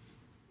phi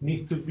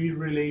needs to be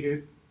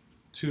related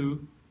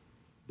to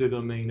the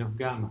domain of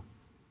gamma.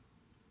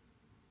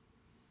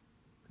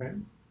 Okay?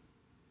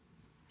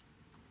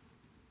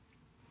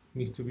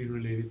 needs to be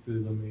related to the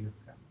domain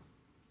of gamma.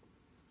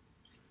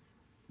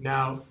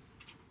 Now,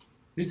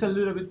 this is a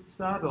little bit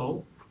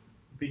subtle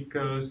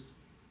because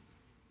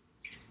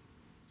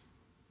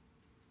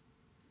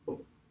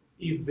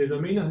if the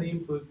domain of the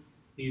input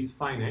is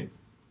finite,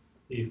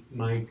 if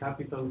my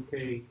capital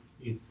K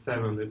is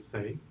 7, let's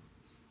say,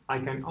 I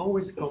can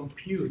always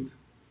compute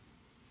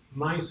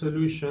my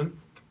solution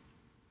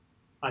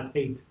at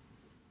 8.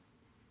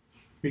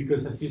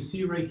 Because as you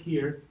see right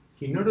here,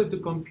 in order to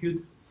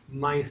compute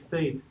my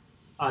state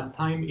at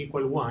time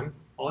equal 1,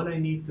 all I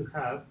need to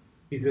have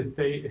is a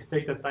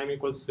state at time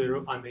equals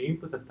 0 and the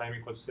input at time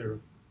equals 0.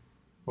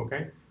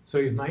 Okay? So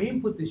if my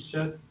input is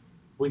just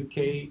with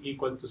K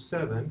equal to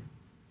 7,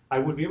 I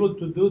will be able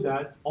to do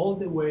that all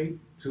the way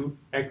to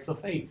x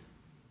of 8.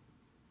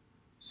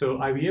 So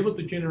I'll be able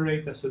to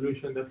generate a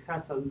solution that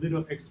has a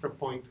little extra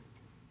point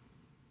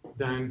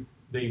than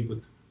the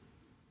input,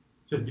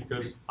 just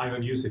because I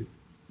don't use it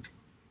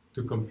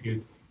to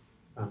compute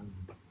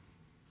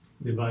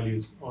the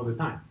values all the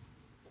time.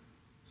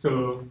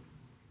 So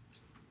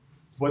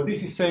what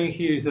this is saying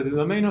here is that the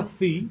domain of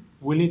phi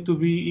will need to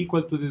be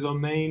equal to the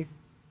domain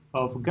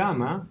of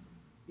gamma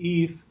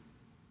if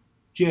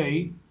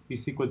j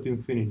is equal to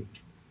infinity.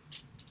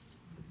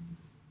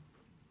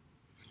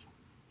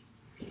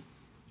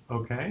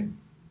 Okay?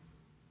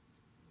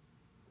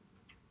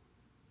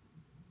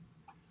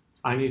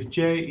 And if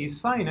j is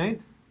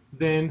finite,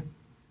 then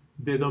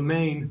the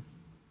domain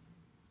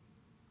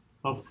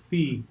of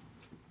phi,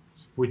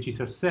 which is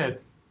a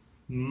set,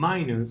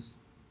 minus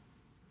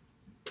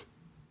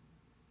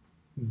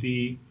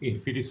the,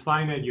 if it is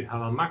finite, you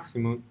have a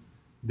maximum,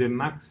 the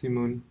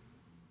maximum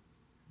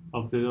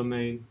of the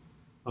domain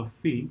of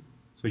phi,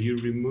 so you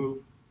remove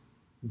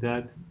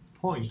that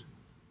point,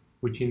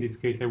 which in this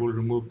case I will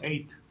remove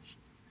 8,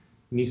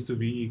 needs to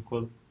be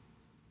equal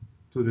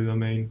to the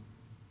domain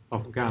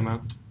of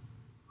gamma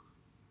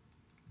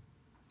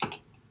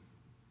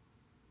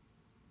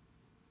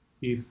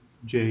if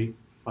j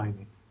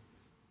finite.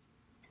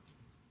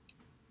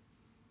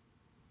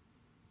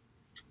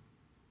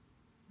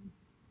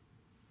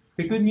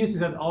 The good news is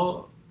that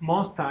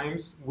most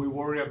times we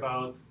worry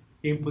about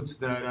inputs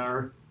that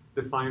are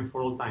defined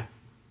for all time.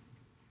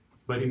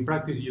 But in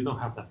practice, you don't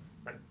have that,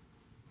 right?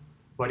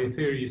 But in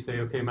theory, you say,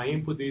 okay, my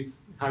input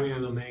is having a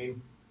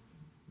domain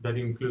that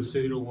includes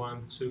 0,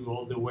 1, 2,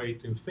 all the way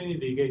to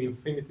infinity. Again,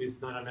 infinity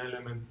is not an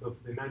element of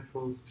the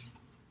naturals.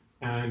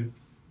 And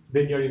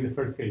then you're in the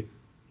first case.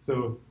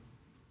 So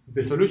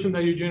the solution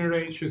that you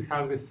generate should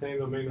have the same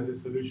domain as the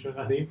solution,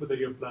 as the input that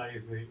you apply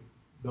if the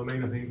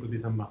domain of the input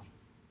is unbounded.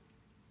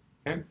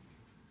 Okay?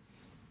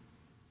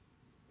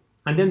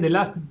 And then the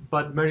last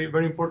but very,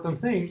 very important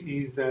thing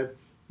is that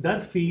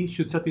that phi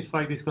should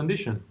satisfy this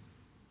condition.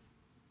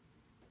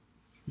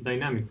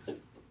 Dynamics.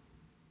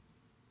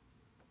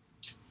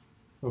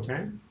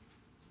 Okay?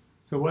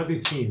 So what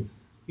this means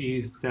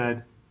is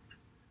that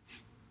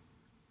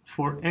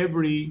for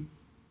every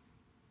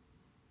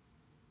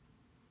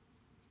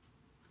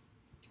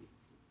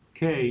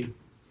k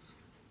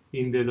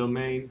in the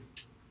domain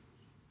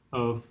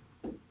of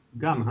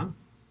gamma,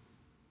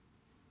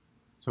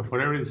 so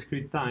for every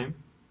discrete time,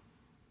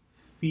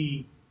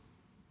 phi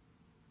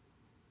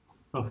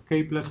of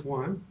k plus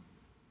 1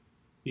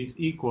 is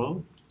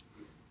equal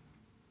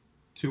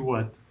to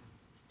what?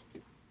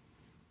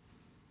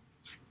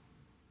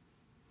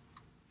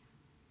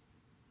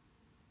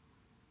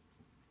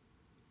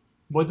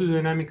 What do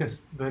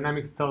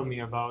dynamics tell me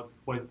about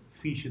what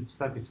phi should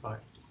satisfy?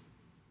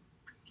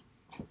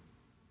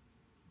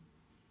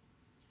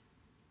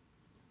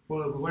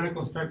 Well, we want to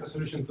construct a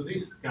solution to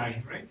this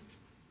guy, right?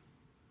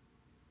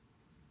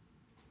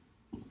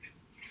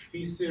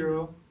 Phi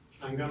 0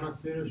 and gamma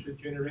 0 should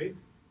generate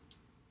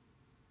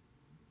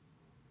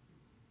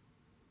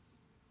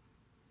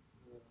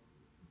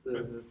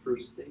the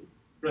first state.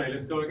 Right,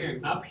 let's go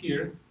again. Up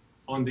here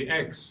on the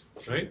x,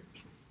 right?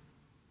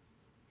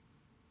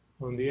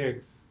 On the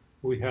x,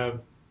 we have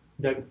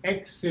that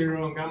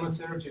x0 and gamma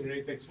 0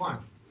 generate x1.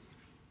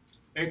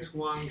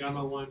 x1,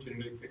 gamma 1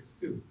 generate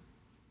x2.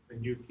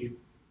 And you keep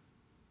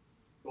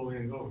going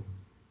and going.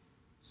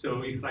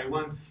 So if I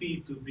want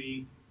phi to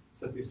be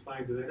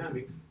satisfying the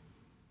dynamics,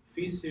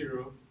 phi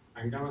 0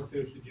 and gamma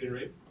 0 should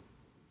generate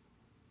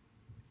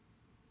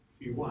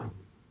phi 1.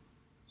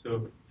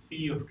 So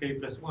phi of k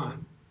plus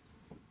 1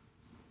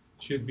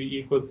 should be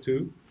equal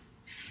to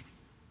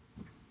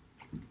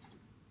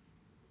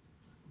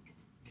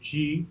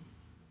g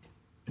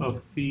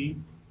of phi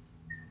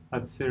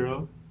at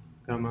 0,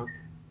 gamma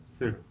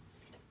 0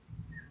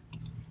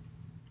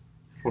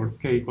 for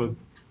k equals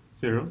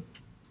 0,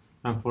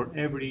 and for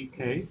every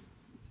k,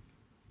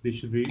 this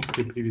should be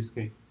the previous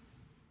k.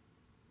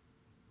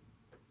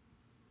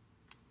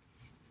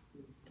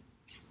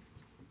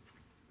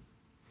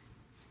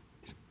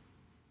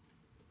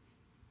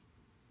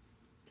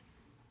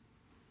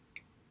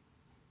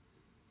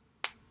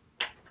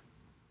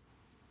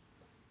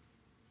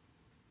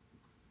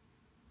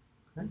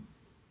 Okay.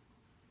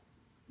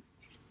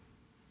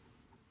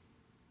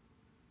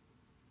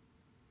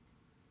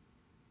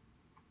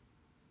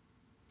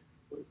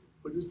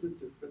 is the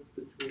difference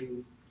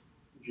between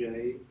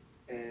J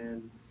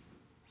and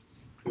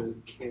the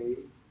K?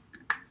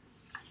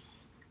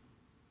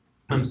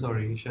 I'm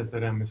sorry, it's just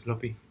that I'm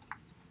sloppy.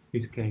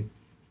 It's K.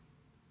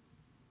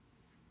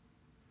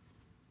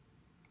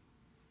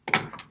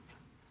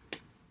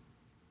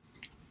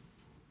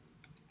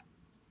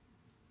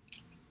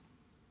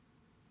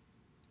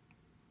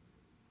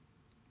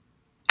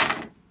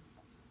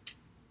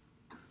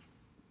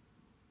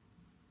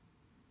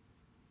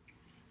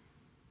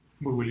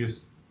 We will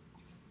use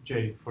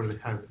J for the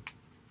habit.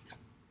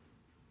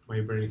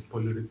 My brain is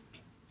polluted.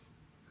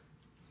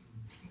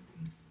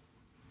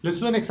 Let's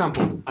do an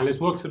example and let's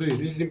walk through this.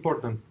 This is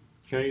important.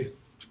 Okay,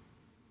 it's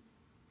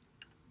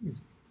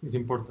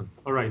important.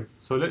 All right,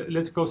 so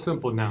let's go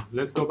simple now.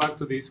 Let's go back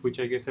to this, which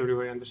I guess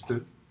everybody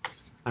understood.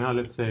 And now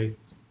let's say,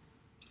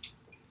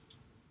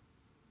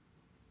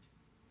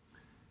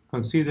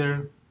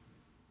 consider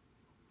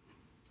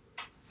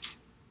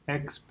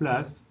x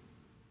plus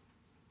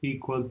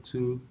equal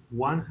to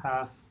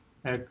 1/2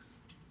 x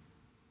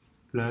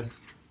plus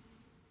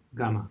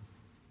gamma.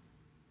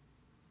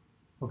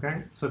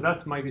 Okay, so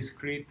that's my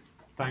discrete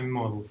time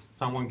model.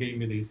 Someone gave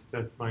me this.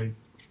 That's my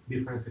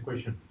difference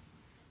equation.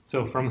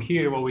 So from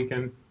here, what we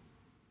can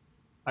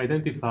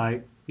identify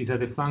is that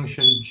the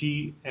function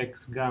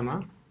gx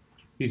gamma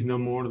is no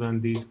more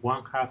than this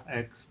 1/2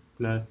 x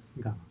plus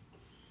gamma.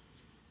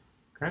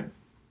 Okay?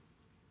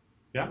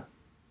 Yeah?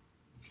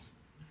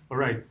 All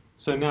right.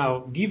 So now,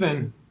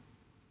 given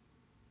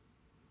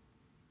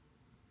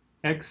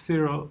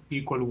x0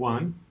 equal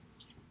 1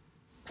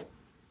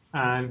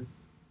 and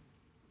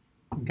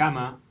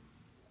gamma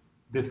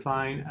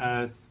defined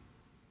as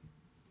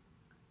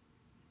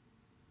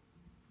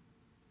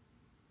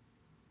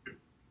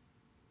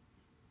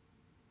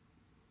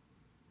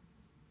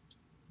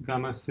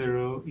gamma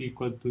 0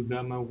 equal to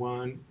gamma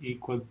 1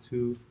 equal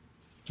to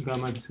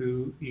gamma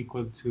 2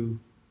 equal to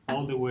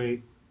all the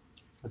way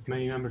as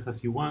many numbers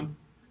as you want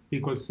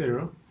equals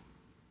 0,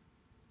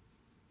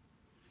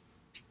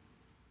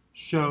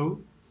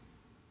 show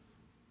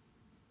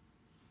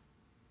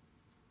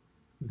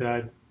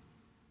that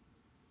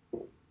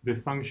the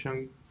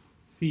function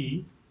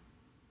phi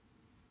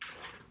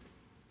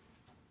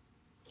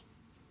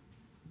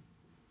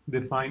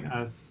defined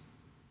as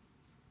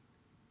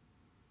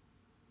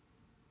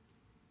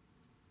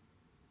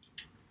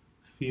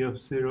phi of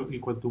 0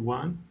 equal to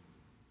 1,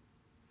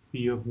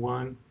 phi of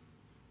 1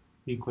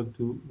 equal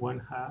to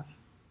 1/2,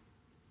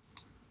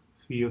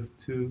 phi of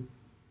 2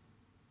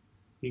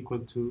 equal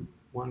to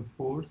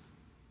 1/4,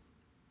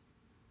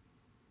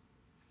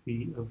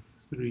 phi of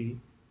 3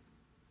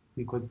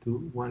 equal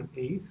to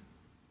 1/8,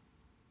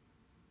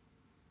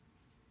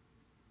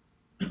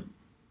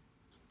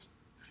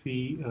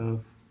 phi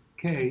of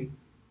k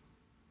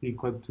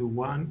equal to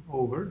 1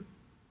 over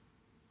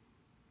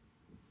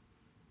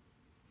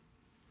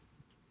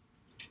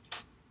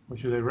what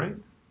should I write?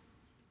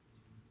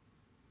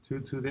 2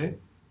 to the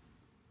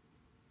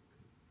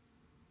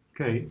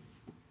k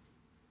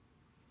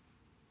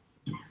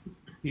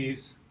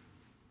is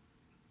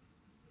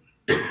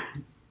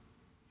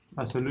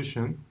a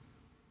solution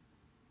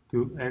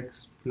to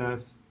x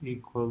plus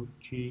equal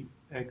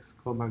gx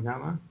comma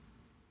gamma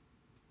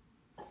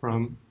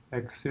from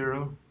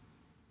x0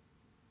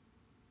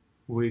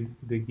 with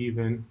the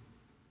given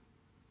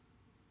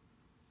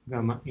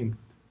gamma input.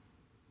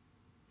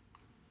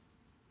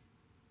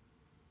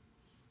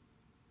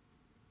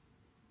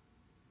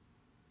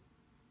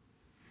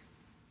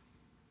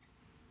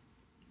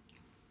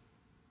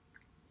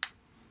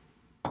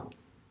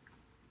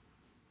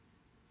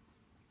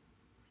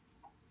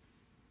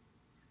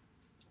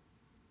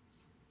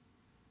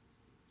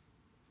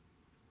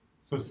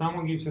 So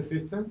someone gives a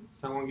system,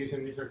 someone gives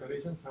an initial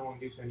condition, someone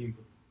gives an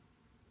input.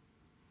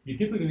 You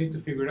typically need to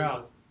figure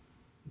out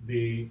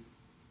the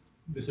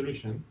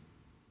solution,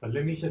 but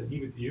let me just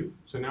give it to you,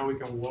 so now we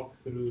can walk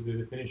through the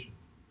definition.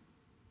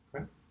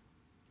 Okay?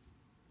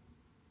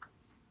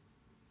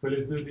 So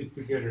let's do this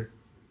together.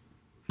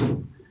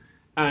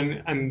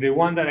 And the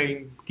one that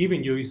I'm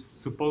giving you is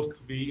supposed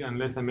to be,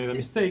 unless I made a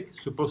mistake,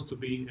 supposed to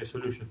be a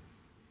solution.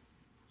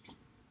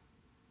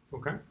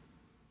 Okay?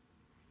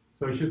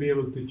 So I should be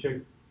able to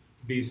check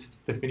these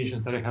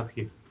definitions that I have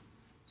here.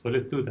 So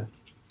let's do that.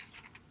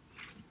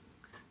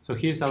 So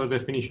here's our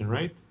definition,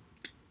 right?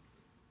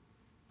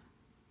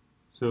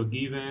 So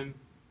given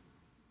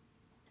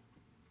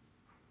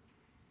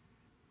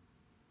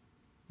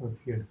of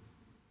here,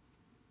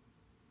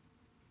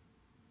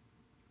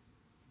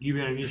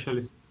 given initial,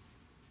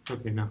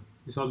 okay, now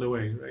it's all the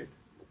way, right?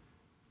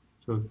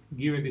 So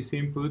given this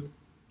input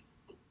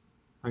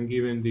and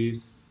given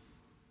this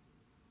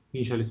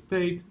initial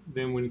state,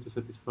 then we need to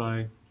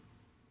satisfy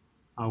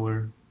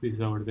this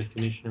is our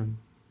definition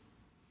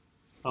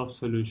of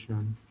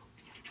solution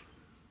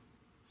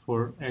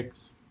for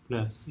x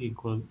plus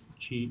equal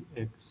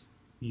gx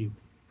u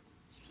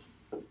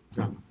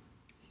gamma.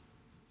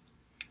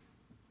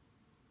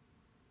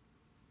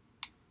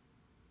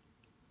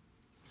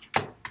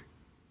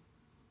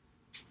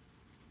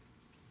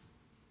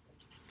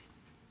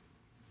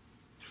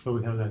 So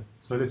we have that.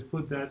 So let's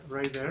put that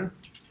right there.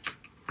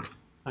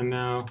 And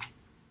now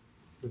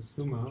let's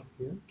zoom out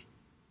here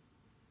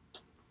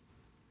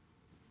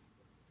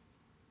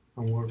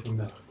and work on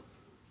that.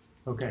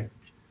 Okay.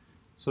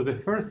 So the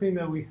first thing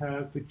that we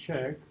have to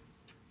check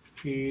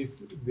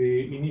is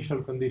the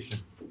initial condition.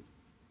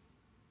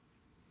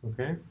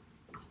 Okay?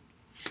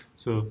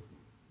 So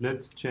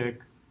let's check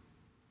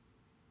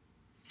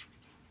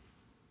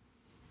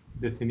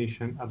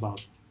definition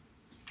above.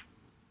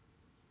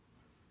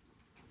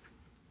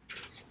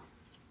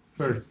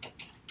 First,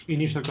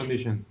 initial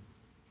condition.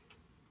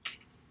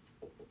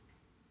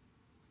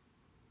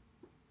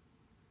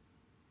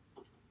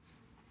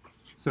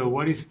 So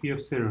what is phi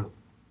of 0?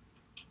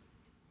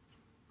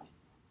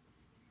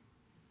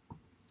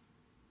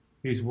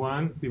 Is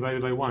 1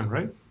 divided by 1,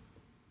 right?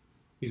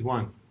 Is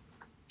 1.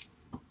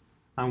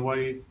 And what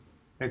is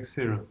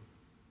x0?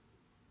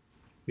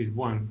 Is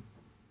 1.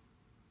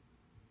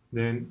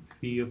 Then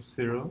phi of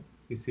 0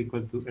 is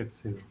equal to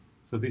x0.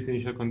 So this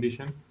initial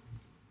condition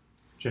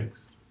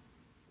checks.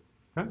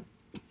 Okay?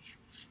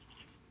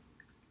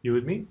 You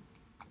with me?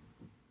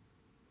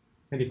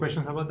 Any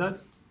questions about that?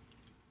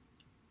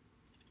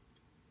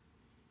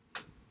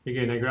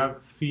 Again, I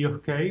grab phi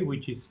of k,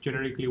 which is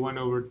generically 1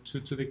 over 2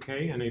 to the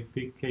k, and I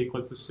pick k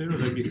equal to 0,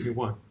 that gives me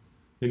 1.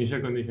 The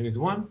initial condition is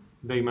 1,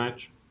 they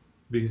match,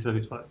 this is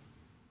satisfied.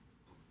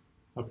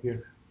 Up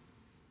here.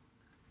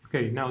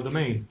 Okay, now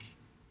domain.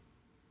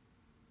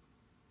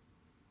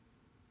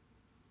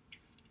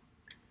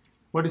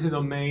 What is the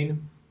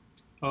domain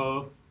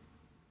of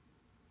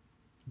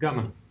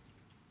gamma?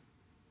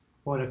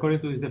 Well,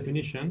 according to this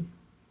definition,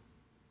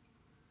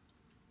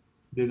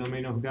 the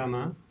domain of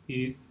gamma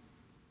is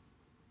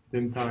the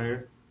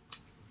entire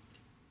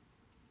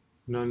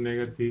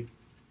non-negative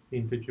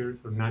integers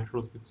or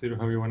naturals with 0,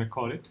 however you want to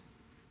call it,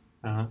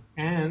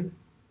 and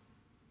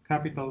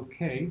capital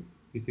K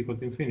is equal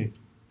to infinity.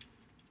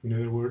 In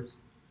other words,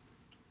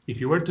 if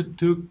you were to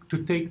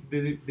take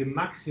the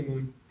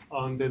maximum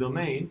on the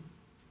domain,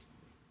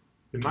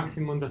 the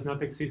maximum does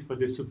not exist, but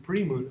the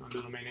supremum on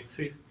the domain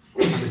exists,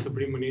 and the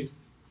supremum is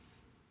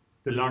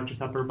the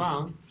largest upper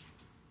bound.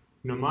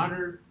 No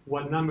matter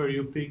what number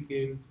you pick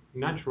in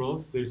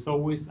naturals, there's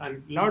always a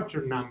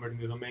larger number in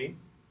the domain,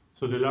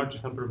 so the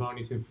largest upper bound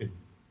is infinity.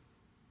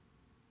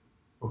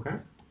 Okay?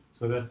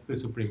 So that's the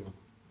supremum.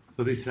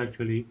 So this is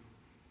actually,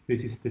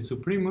 this is the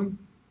supremum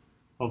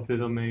of the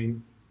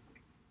domain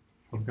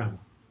of gamma,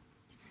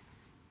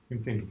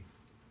 infinity.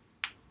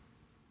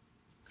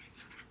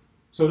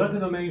 So that's the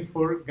domain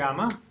for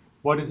gamma.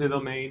 What is the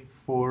domain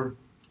for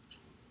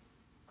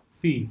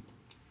phi?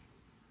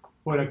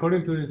 Well,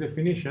 according to this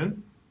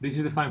definition, this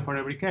is defined for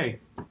every k.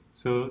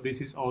 So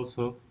this is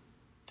also,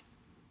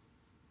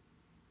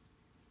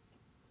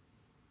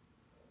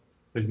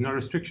 there's no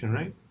restriction,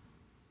 right?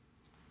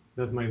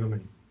 That's my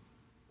domain.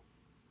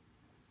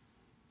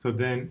 So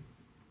then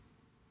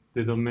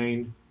the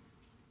domain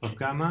of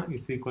gamma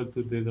is equal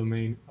to the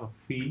domain of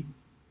phi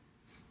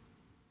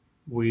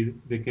with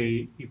the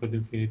k equal to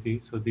infinity.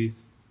 So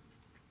this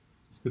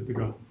is good to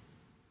go.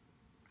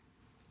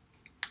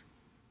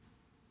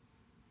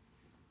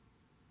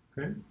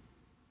 Okay?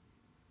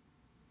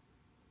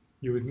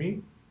 You with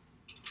me?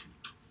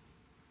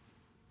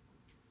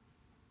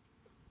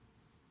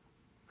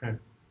 Okay.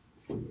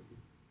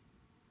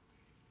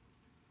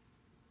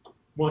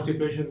 One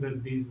situation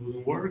that this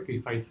wouldn't work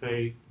if I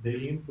say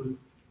the input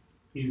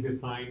is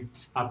defined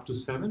up to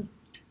 7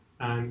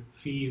 and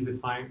phi is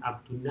defined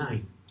up to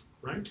 9,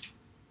 right?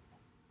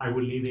 I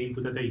will leave the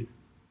input at 8.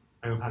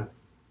 I don't have it.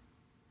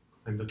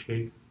 In that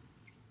case,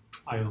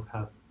 I don't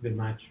have the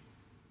match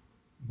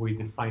with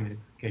the finite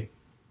k.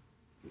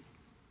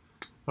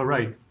 All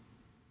right.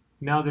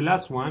 Now the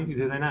last one is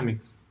the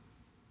dynamics.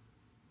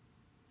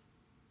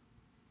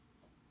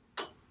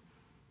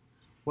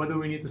 What do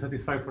we need to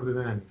satisfy for the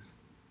dynamics?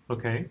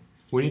 Okay,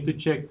 we need to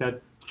check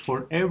that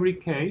for every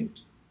k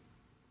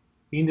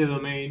in the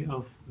domain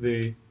of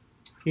the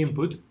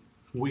input,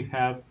 we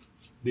have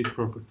this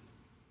property.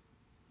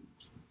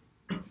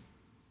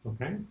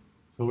 Okay,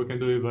 so we can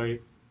do it by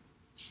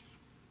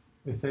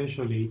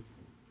essentially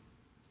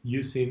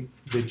using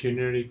the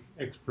generic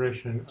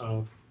expression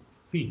of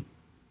phi.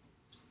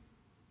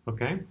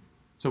 Okay,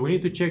 so we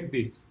need to check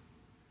this.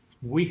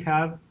 We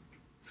have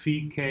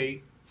phi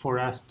k for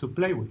us to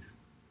play with.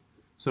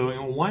 So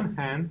on one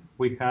hand,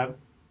 we have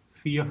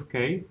phi of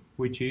k,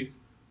 which is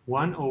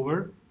 1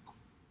 over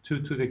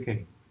 2 to the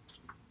k.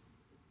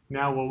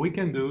 Now what we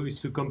can do is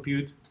to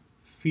compute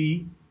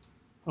phi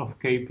of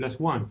k plus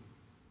 1.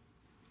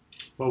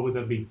 What would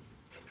that be?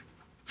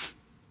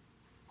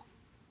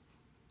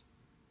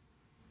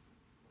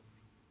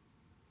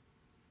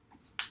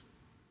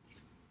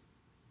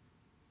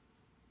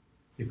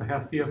 If I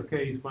have phi of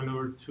k is 1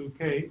 over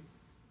 2k,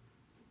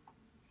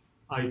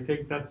 I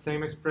take that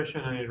same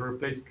expression and I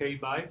replace k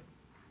by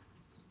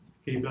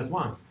k plus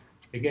 1.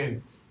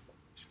 Again,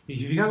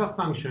 if you have a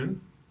function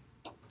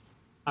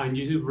and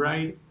you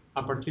write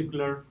a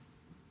particular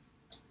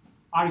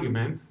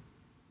argument,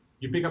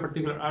 you pick a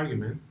particular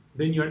argument,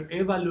 then you're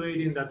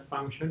evaluating that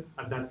function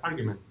at that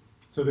argument.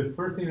 So the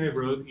first thing I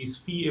wrote is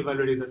phi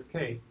evaluated at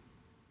k.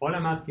 All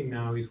I'm asking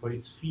now is what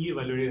is phi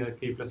evaluated at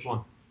k plus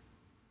 1?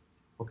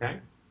 Okay?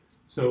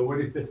 So what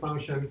is the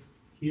function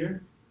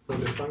here? So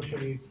the function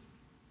is,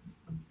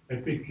 I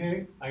pick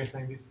k, I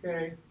assign this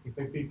k. If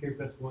I pick k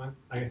plus 1,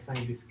 I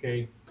assign this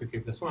k to k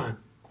plus 1.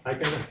 I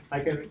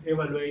can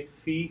evaluate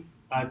phi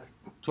at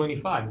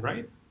 25,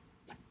 right?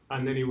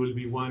 And then it will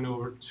be 1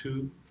 over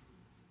 2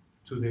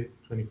 to the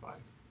 25.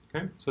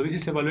 Okay? So this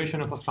is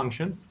evaluation of a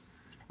function.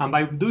 And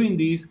by doing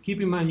this,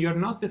 keep in mind you're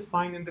not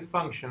defining the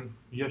function,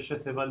 you're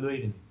just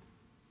evaluating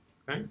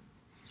it. Okay?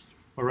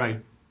 All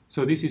right.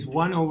 So this is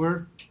 1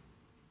 over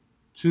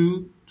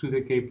 2 to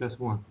the k plus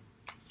 1.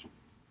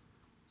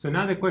 So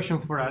now the question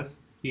for us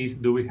is,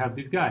 do we have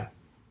this guy?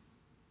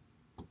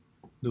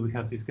 Do we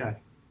have this guy?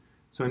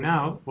 So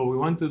now what we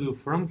want to do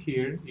from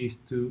here is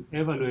to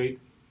evaluate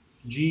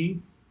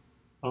g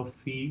of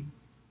phi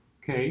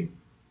k,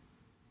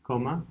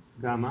 comma,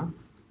 gamma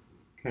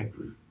k.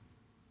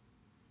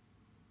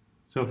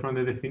 So from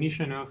the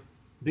definition of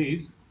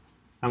this,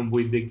 and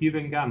with the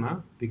given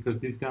gamma, because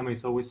this gamma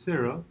is always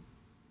 0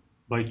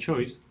 by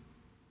choice,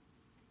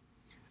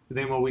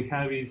 then what we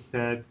have is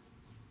that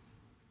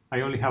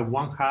I only have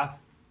 1/2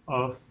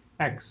 of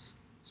x.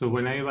 So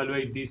when I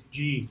evaluate this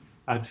g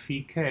at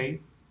phi k,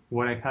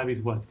 what I have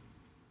is what?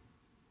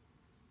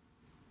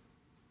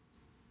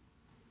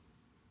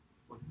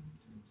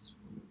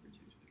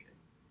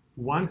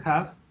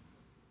 1/2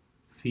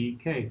 phi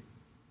k.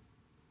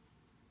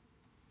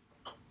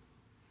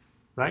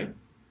 Right?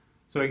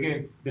 So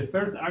again, the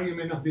first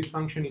argument of this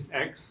function is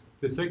x.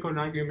 The second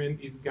argument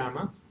is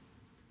gamma.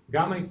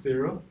 Gamma is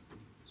 0.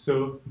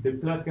 So the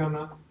plus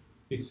gamma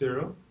is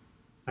 0.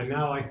 And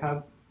now I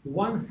have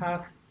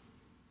 1/2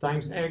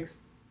 times x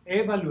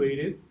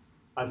evaluated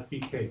at phi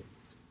k.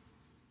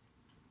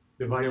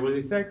 The variable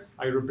is x.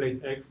 I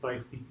replace x by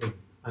phi k.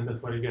 And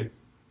that's what I get.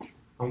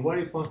 And what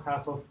is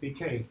 1/2 of phi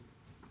k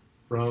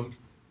from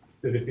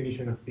the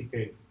definition of phi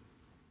k?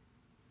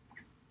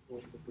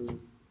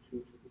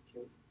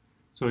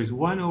 So it's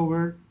 1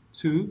 over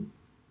 2,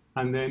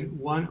 and then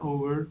 1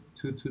 over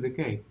 2 to the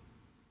k.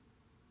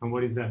 And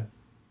what is that?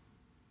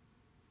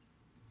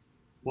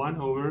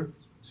 1 over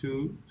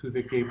 2 to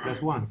the k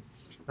plus 1,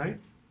 right?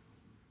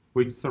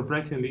 Which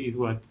surprisingly is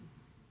what?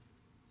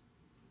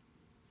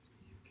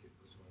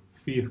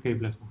 Phi of k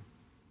plus 1.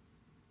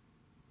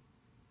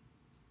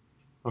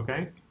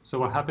 Okay? So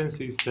what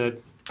happens is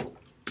that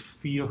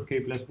phi of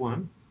k plus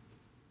 1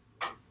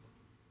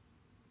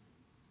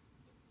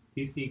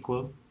 is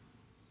equal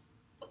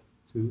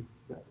to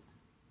that.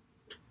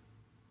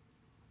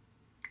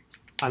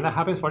 And that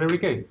happens for every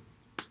k.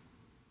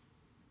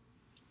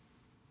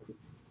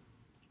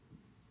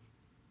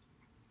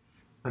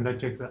 And that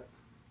checks that.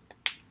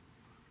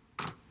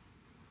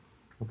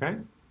 Okay?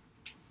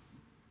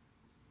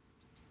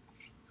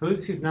 So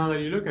this is, now that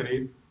you look at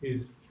it,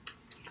 is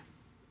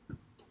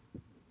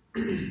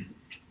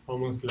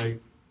almost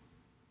like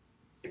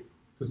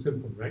too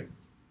simple, right?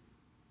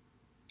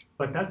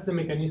 But that's the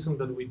mechanism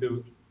that we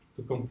do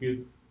to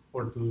compute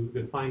or to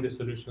define the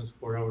solutions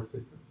for our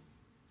systems.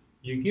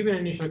 You give an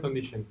initial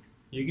condition,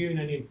 you give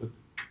an input.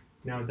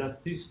 Now, does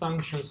this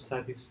function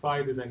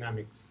satisfy the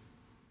dynamics?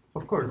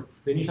 Of course,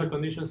 the initial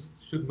conditions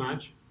should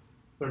match,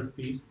 first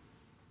piece.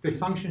 The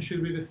function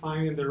should be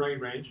defined in the right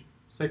range,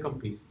 second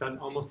piece. That's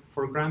almost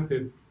for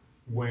granted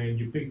when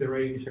you pick the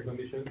right initial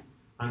condition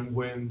and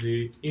when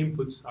the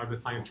inputs are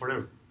defined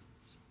forever.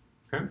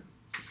 Okay?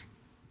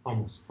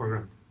 Almost for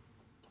granted.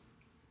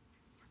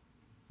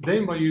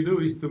 Then what you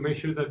do is to make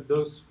sure that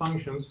those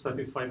functions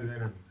satisfy the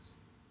dynamics.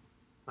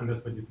 And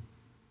that's what you do.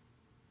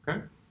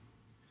 Okay?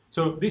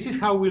 So this is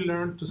how we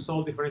learn to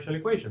solve differential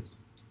equations.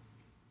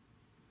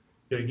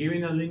 You're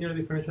given a linear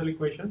differential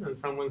equation and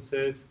someone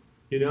says,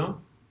 you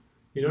know,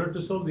 in order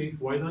to solve this,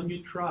 why don't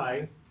you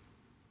try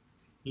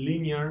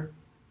linear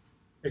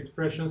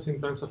expressions in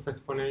terms of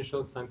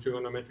exponentials and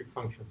trigonometric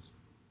functions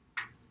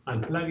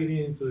and plug it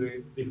into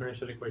the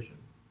differential equation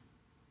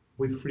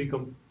with free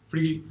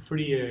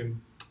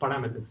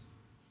parameters,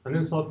 and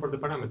then solve for the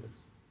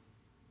parameters.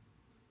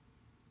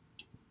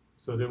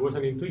 So there was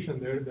an intuition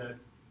there that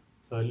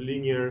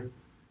linear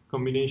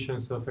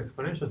combinations of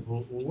exponentials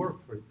will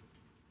work for it.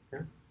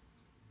 Okay?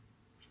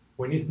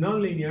 When it's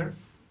nonlinear,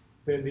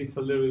 then it's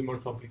a little bit more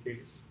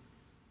complicated.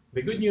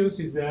 The good news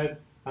is that,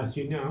 as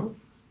you know,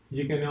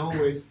 you can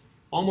always,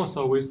 almost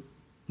always,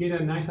 get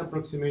a nice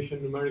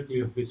approximation numerically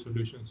of these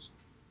solutions.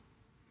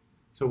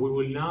 So we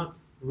will not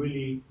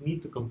really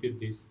need to compute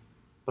this,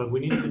 but we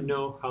need to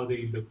know how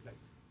they look like.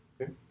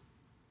 Okay?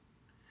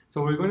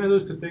 So what we're going to do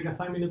is to take a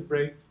 5-minute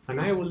break, and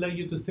I would like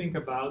you to think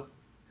about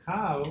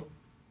how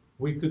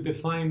we could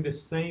define the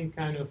same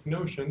kind of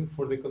notion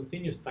for the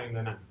continuous time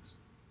dynamics.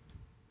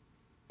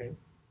 Okay?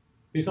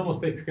 This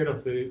almost takes care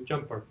of the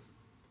jump part.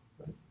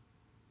 Right?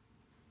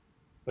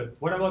 But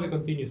what about the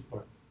continuous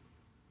part?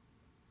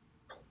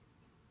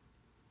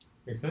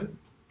 Make sense?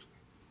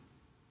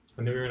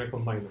 And then we're going to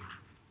combine them.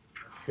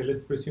 Okay,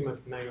 let's presume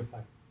at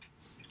 9:05.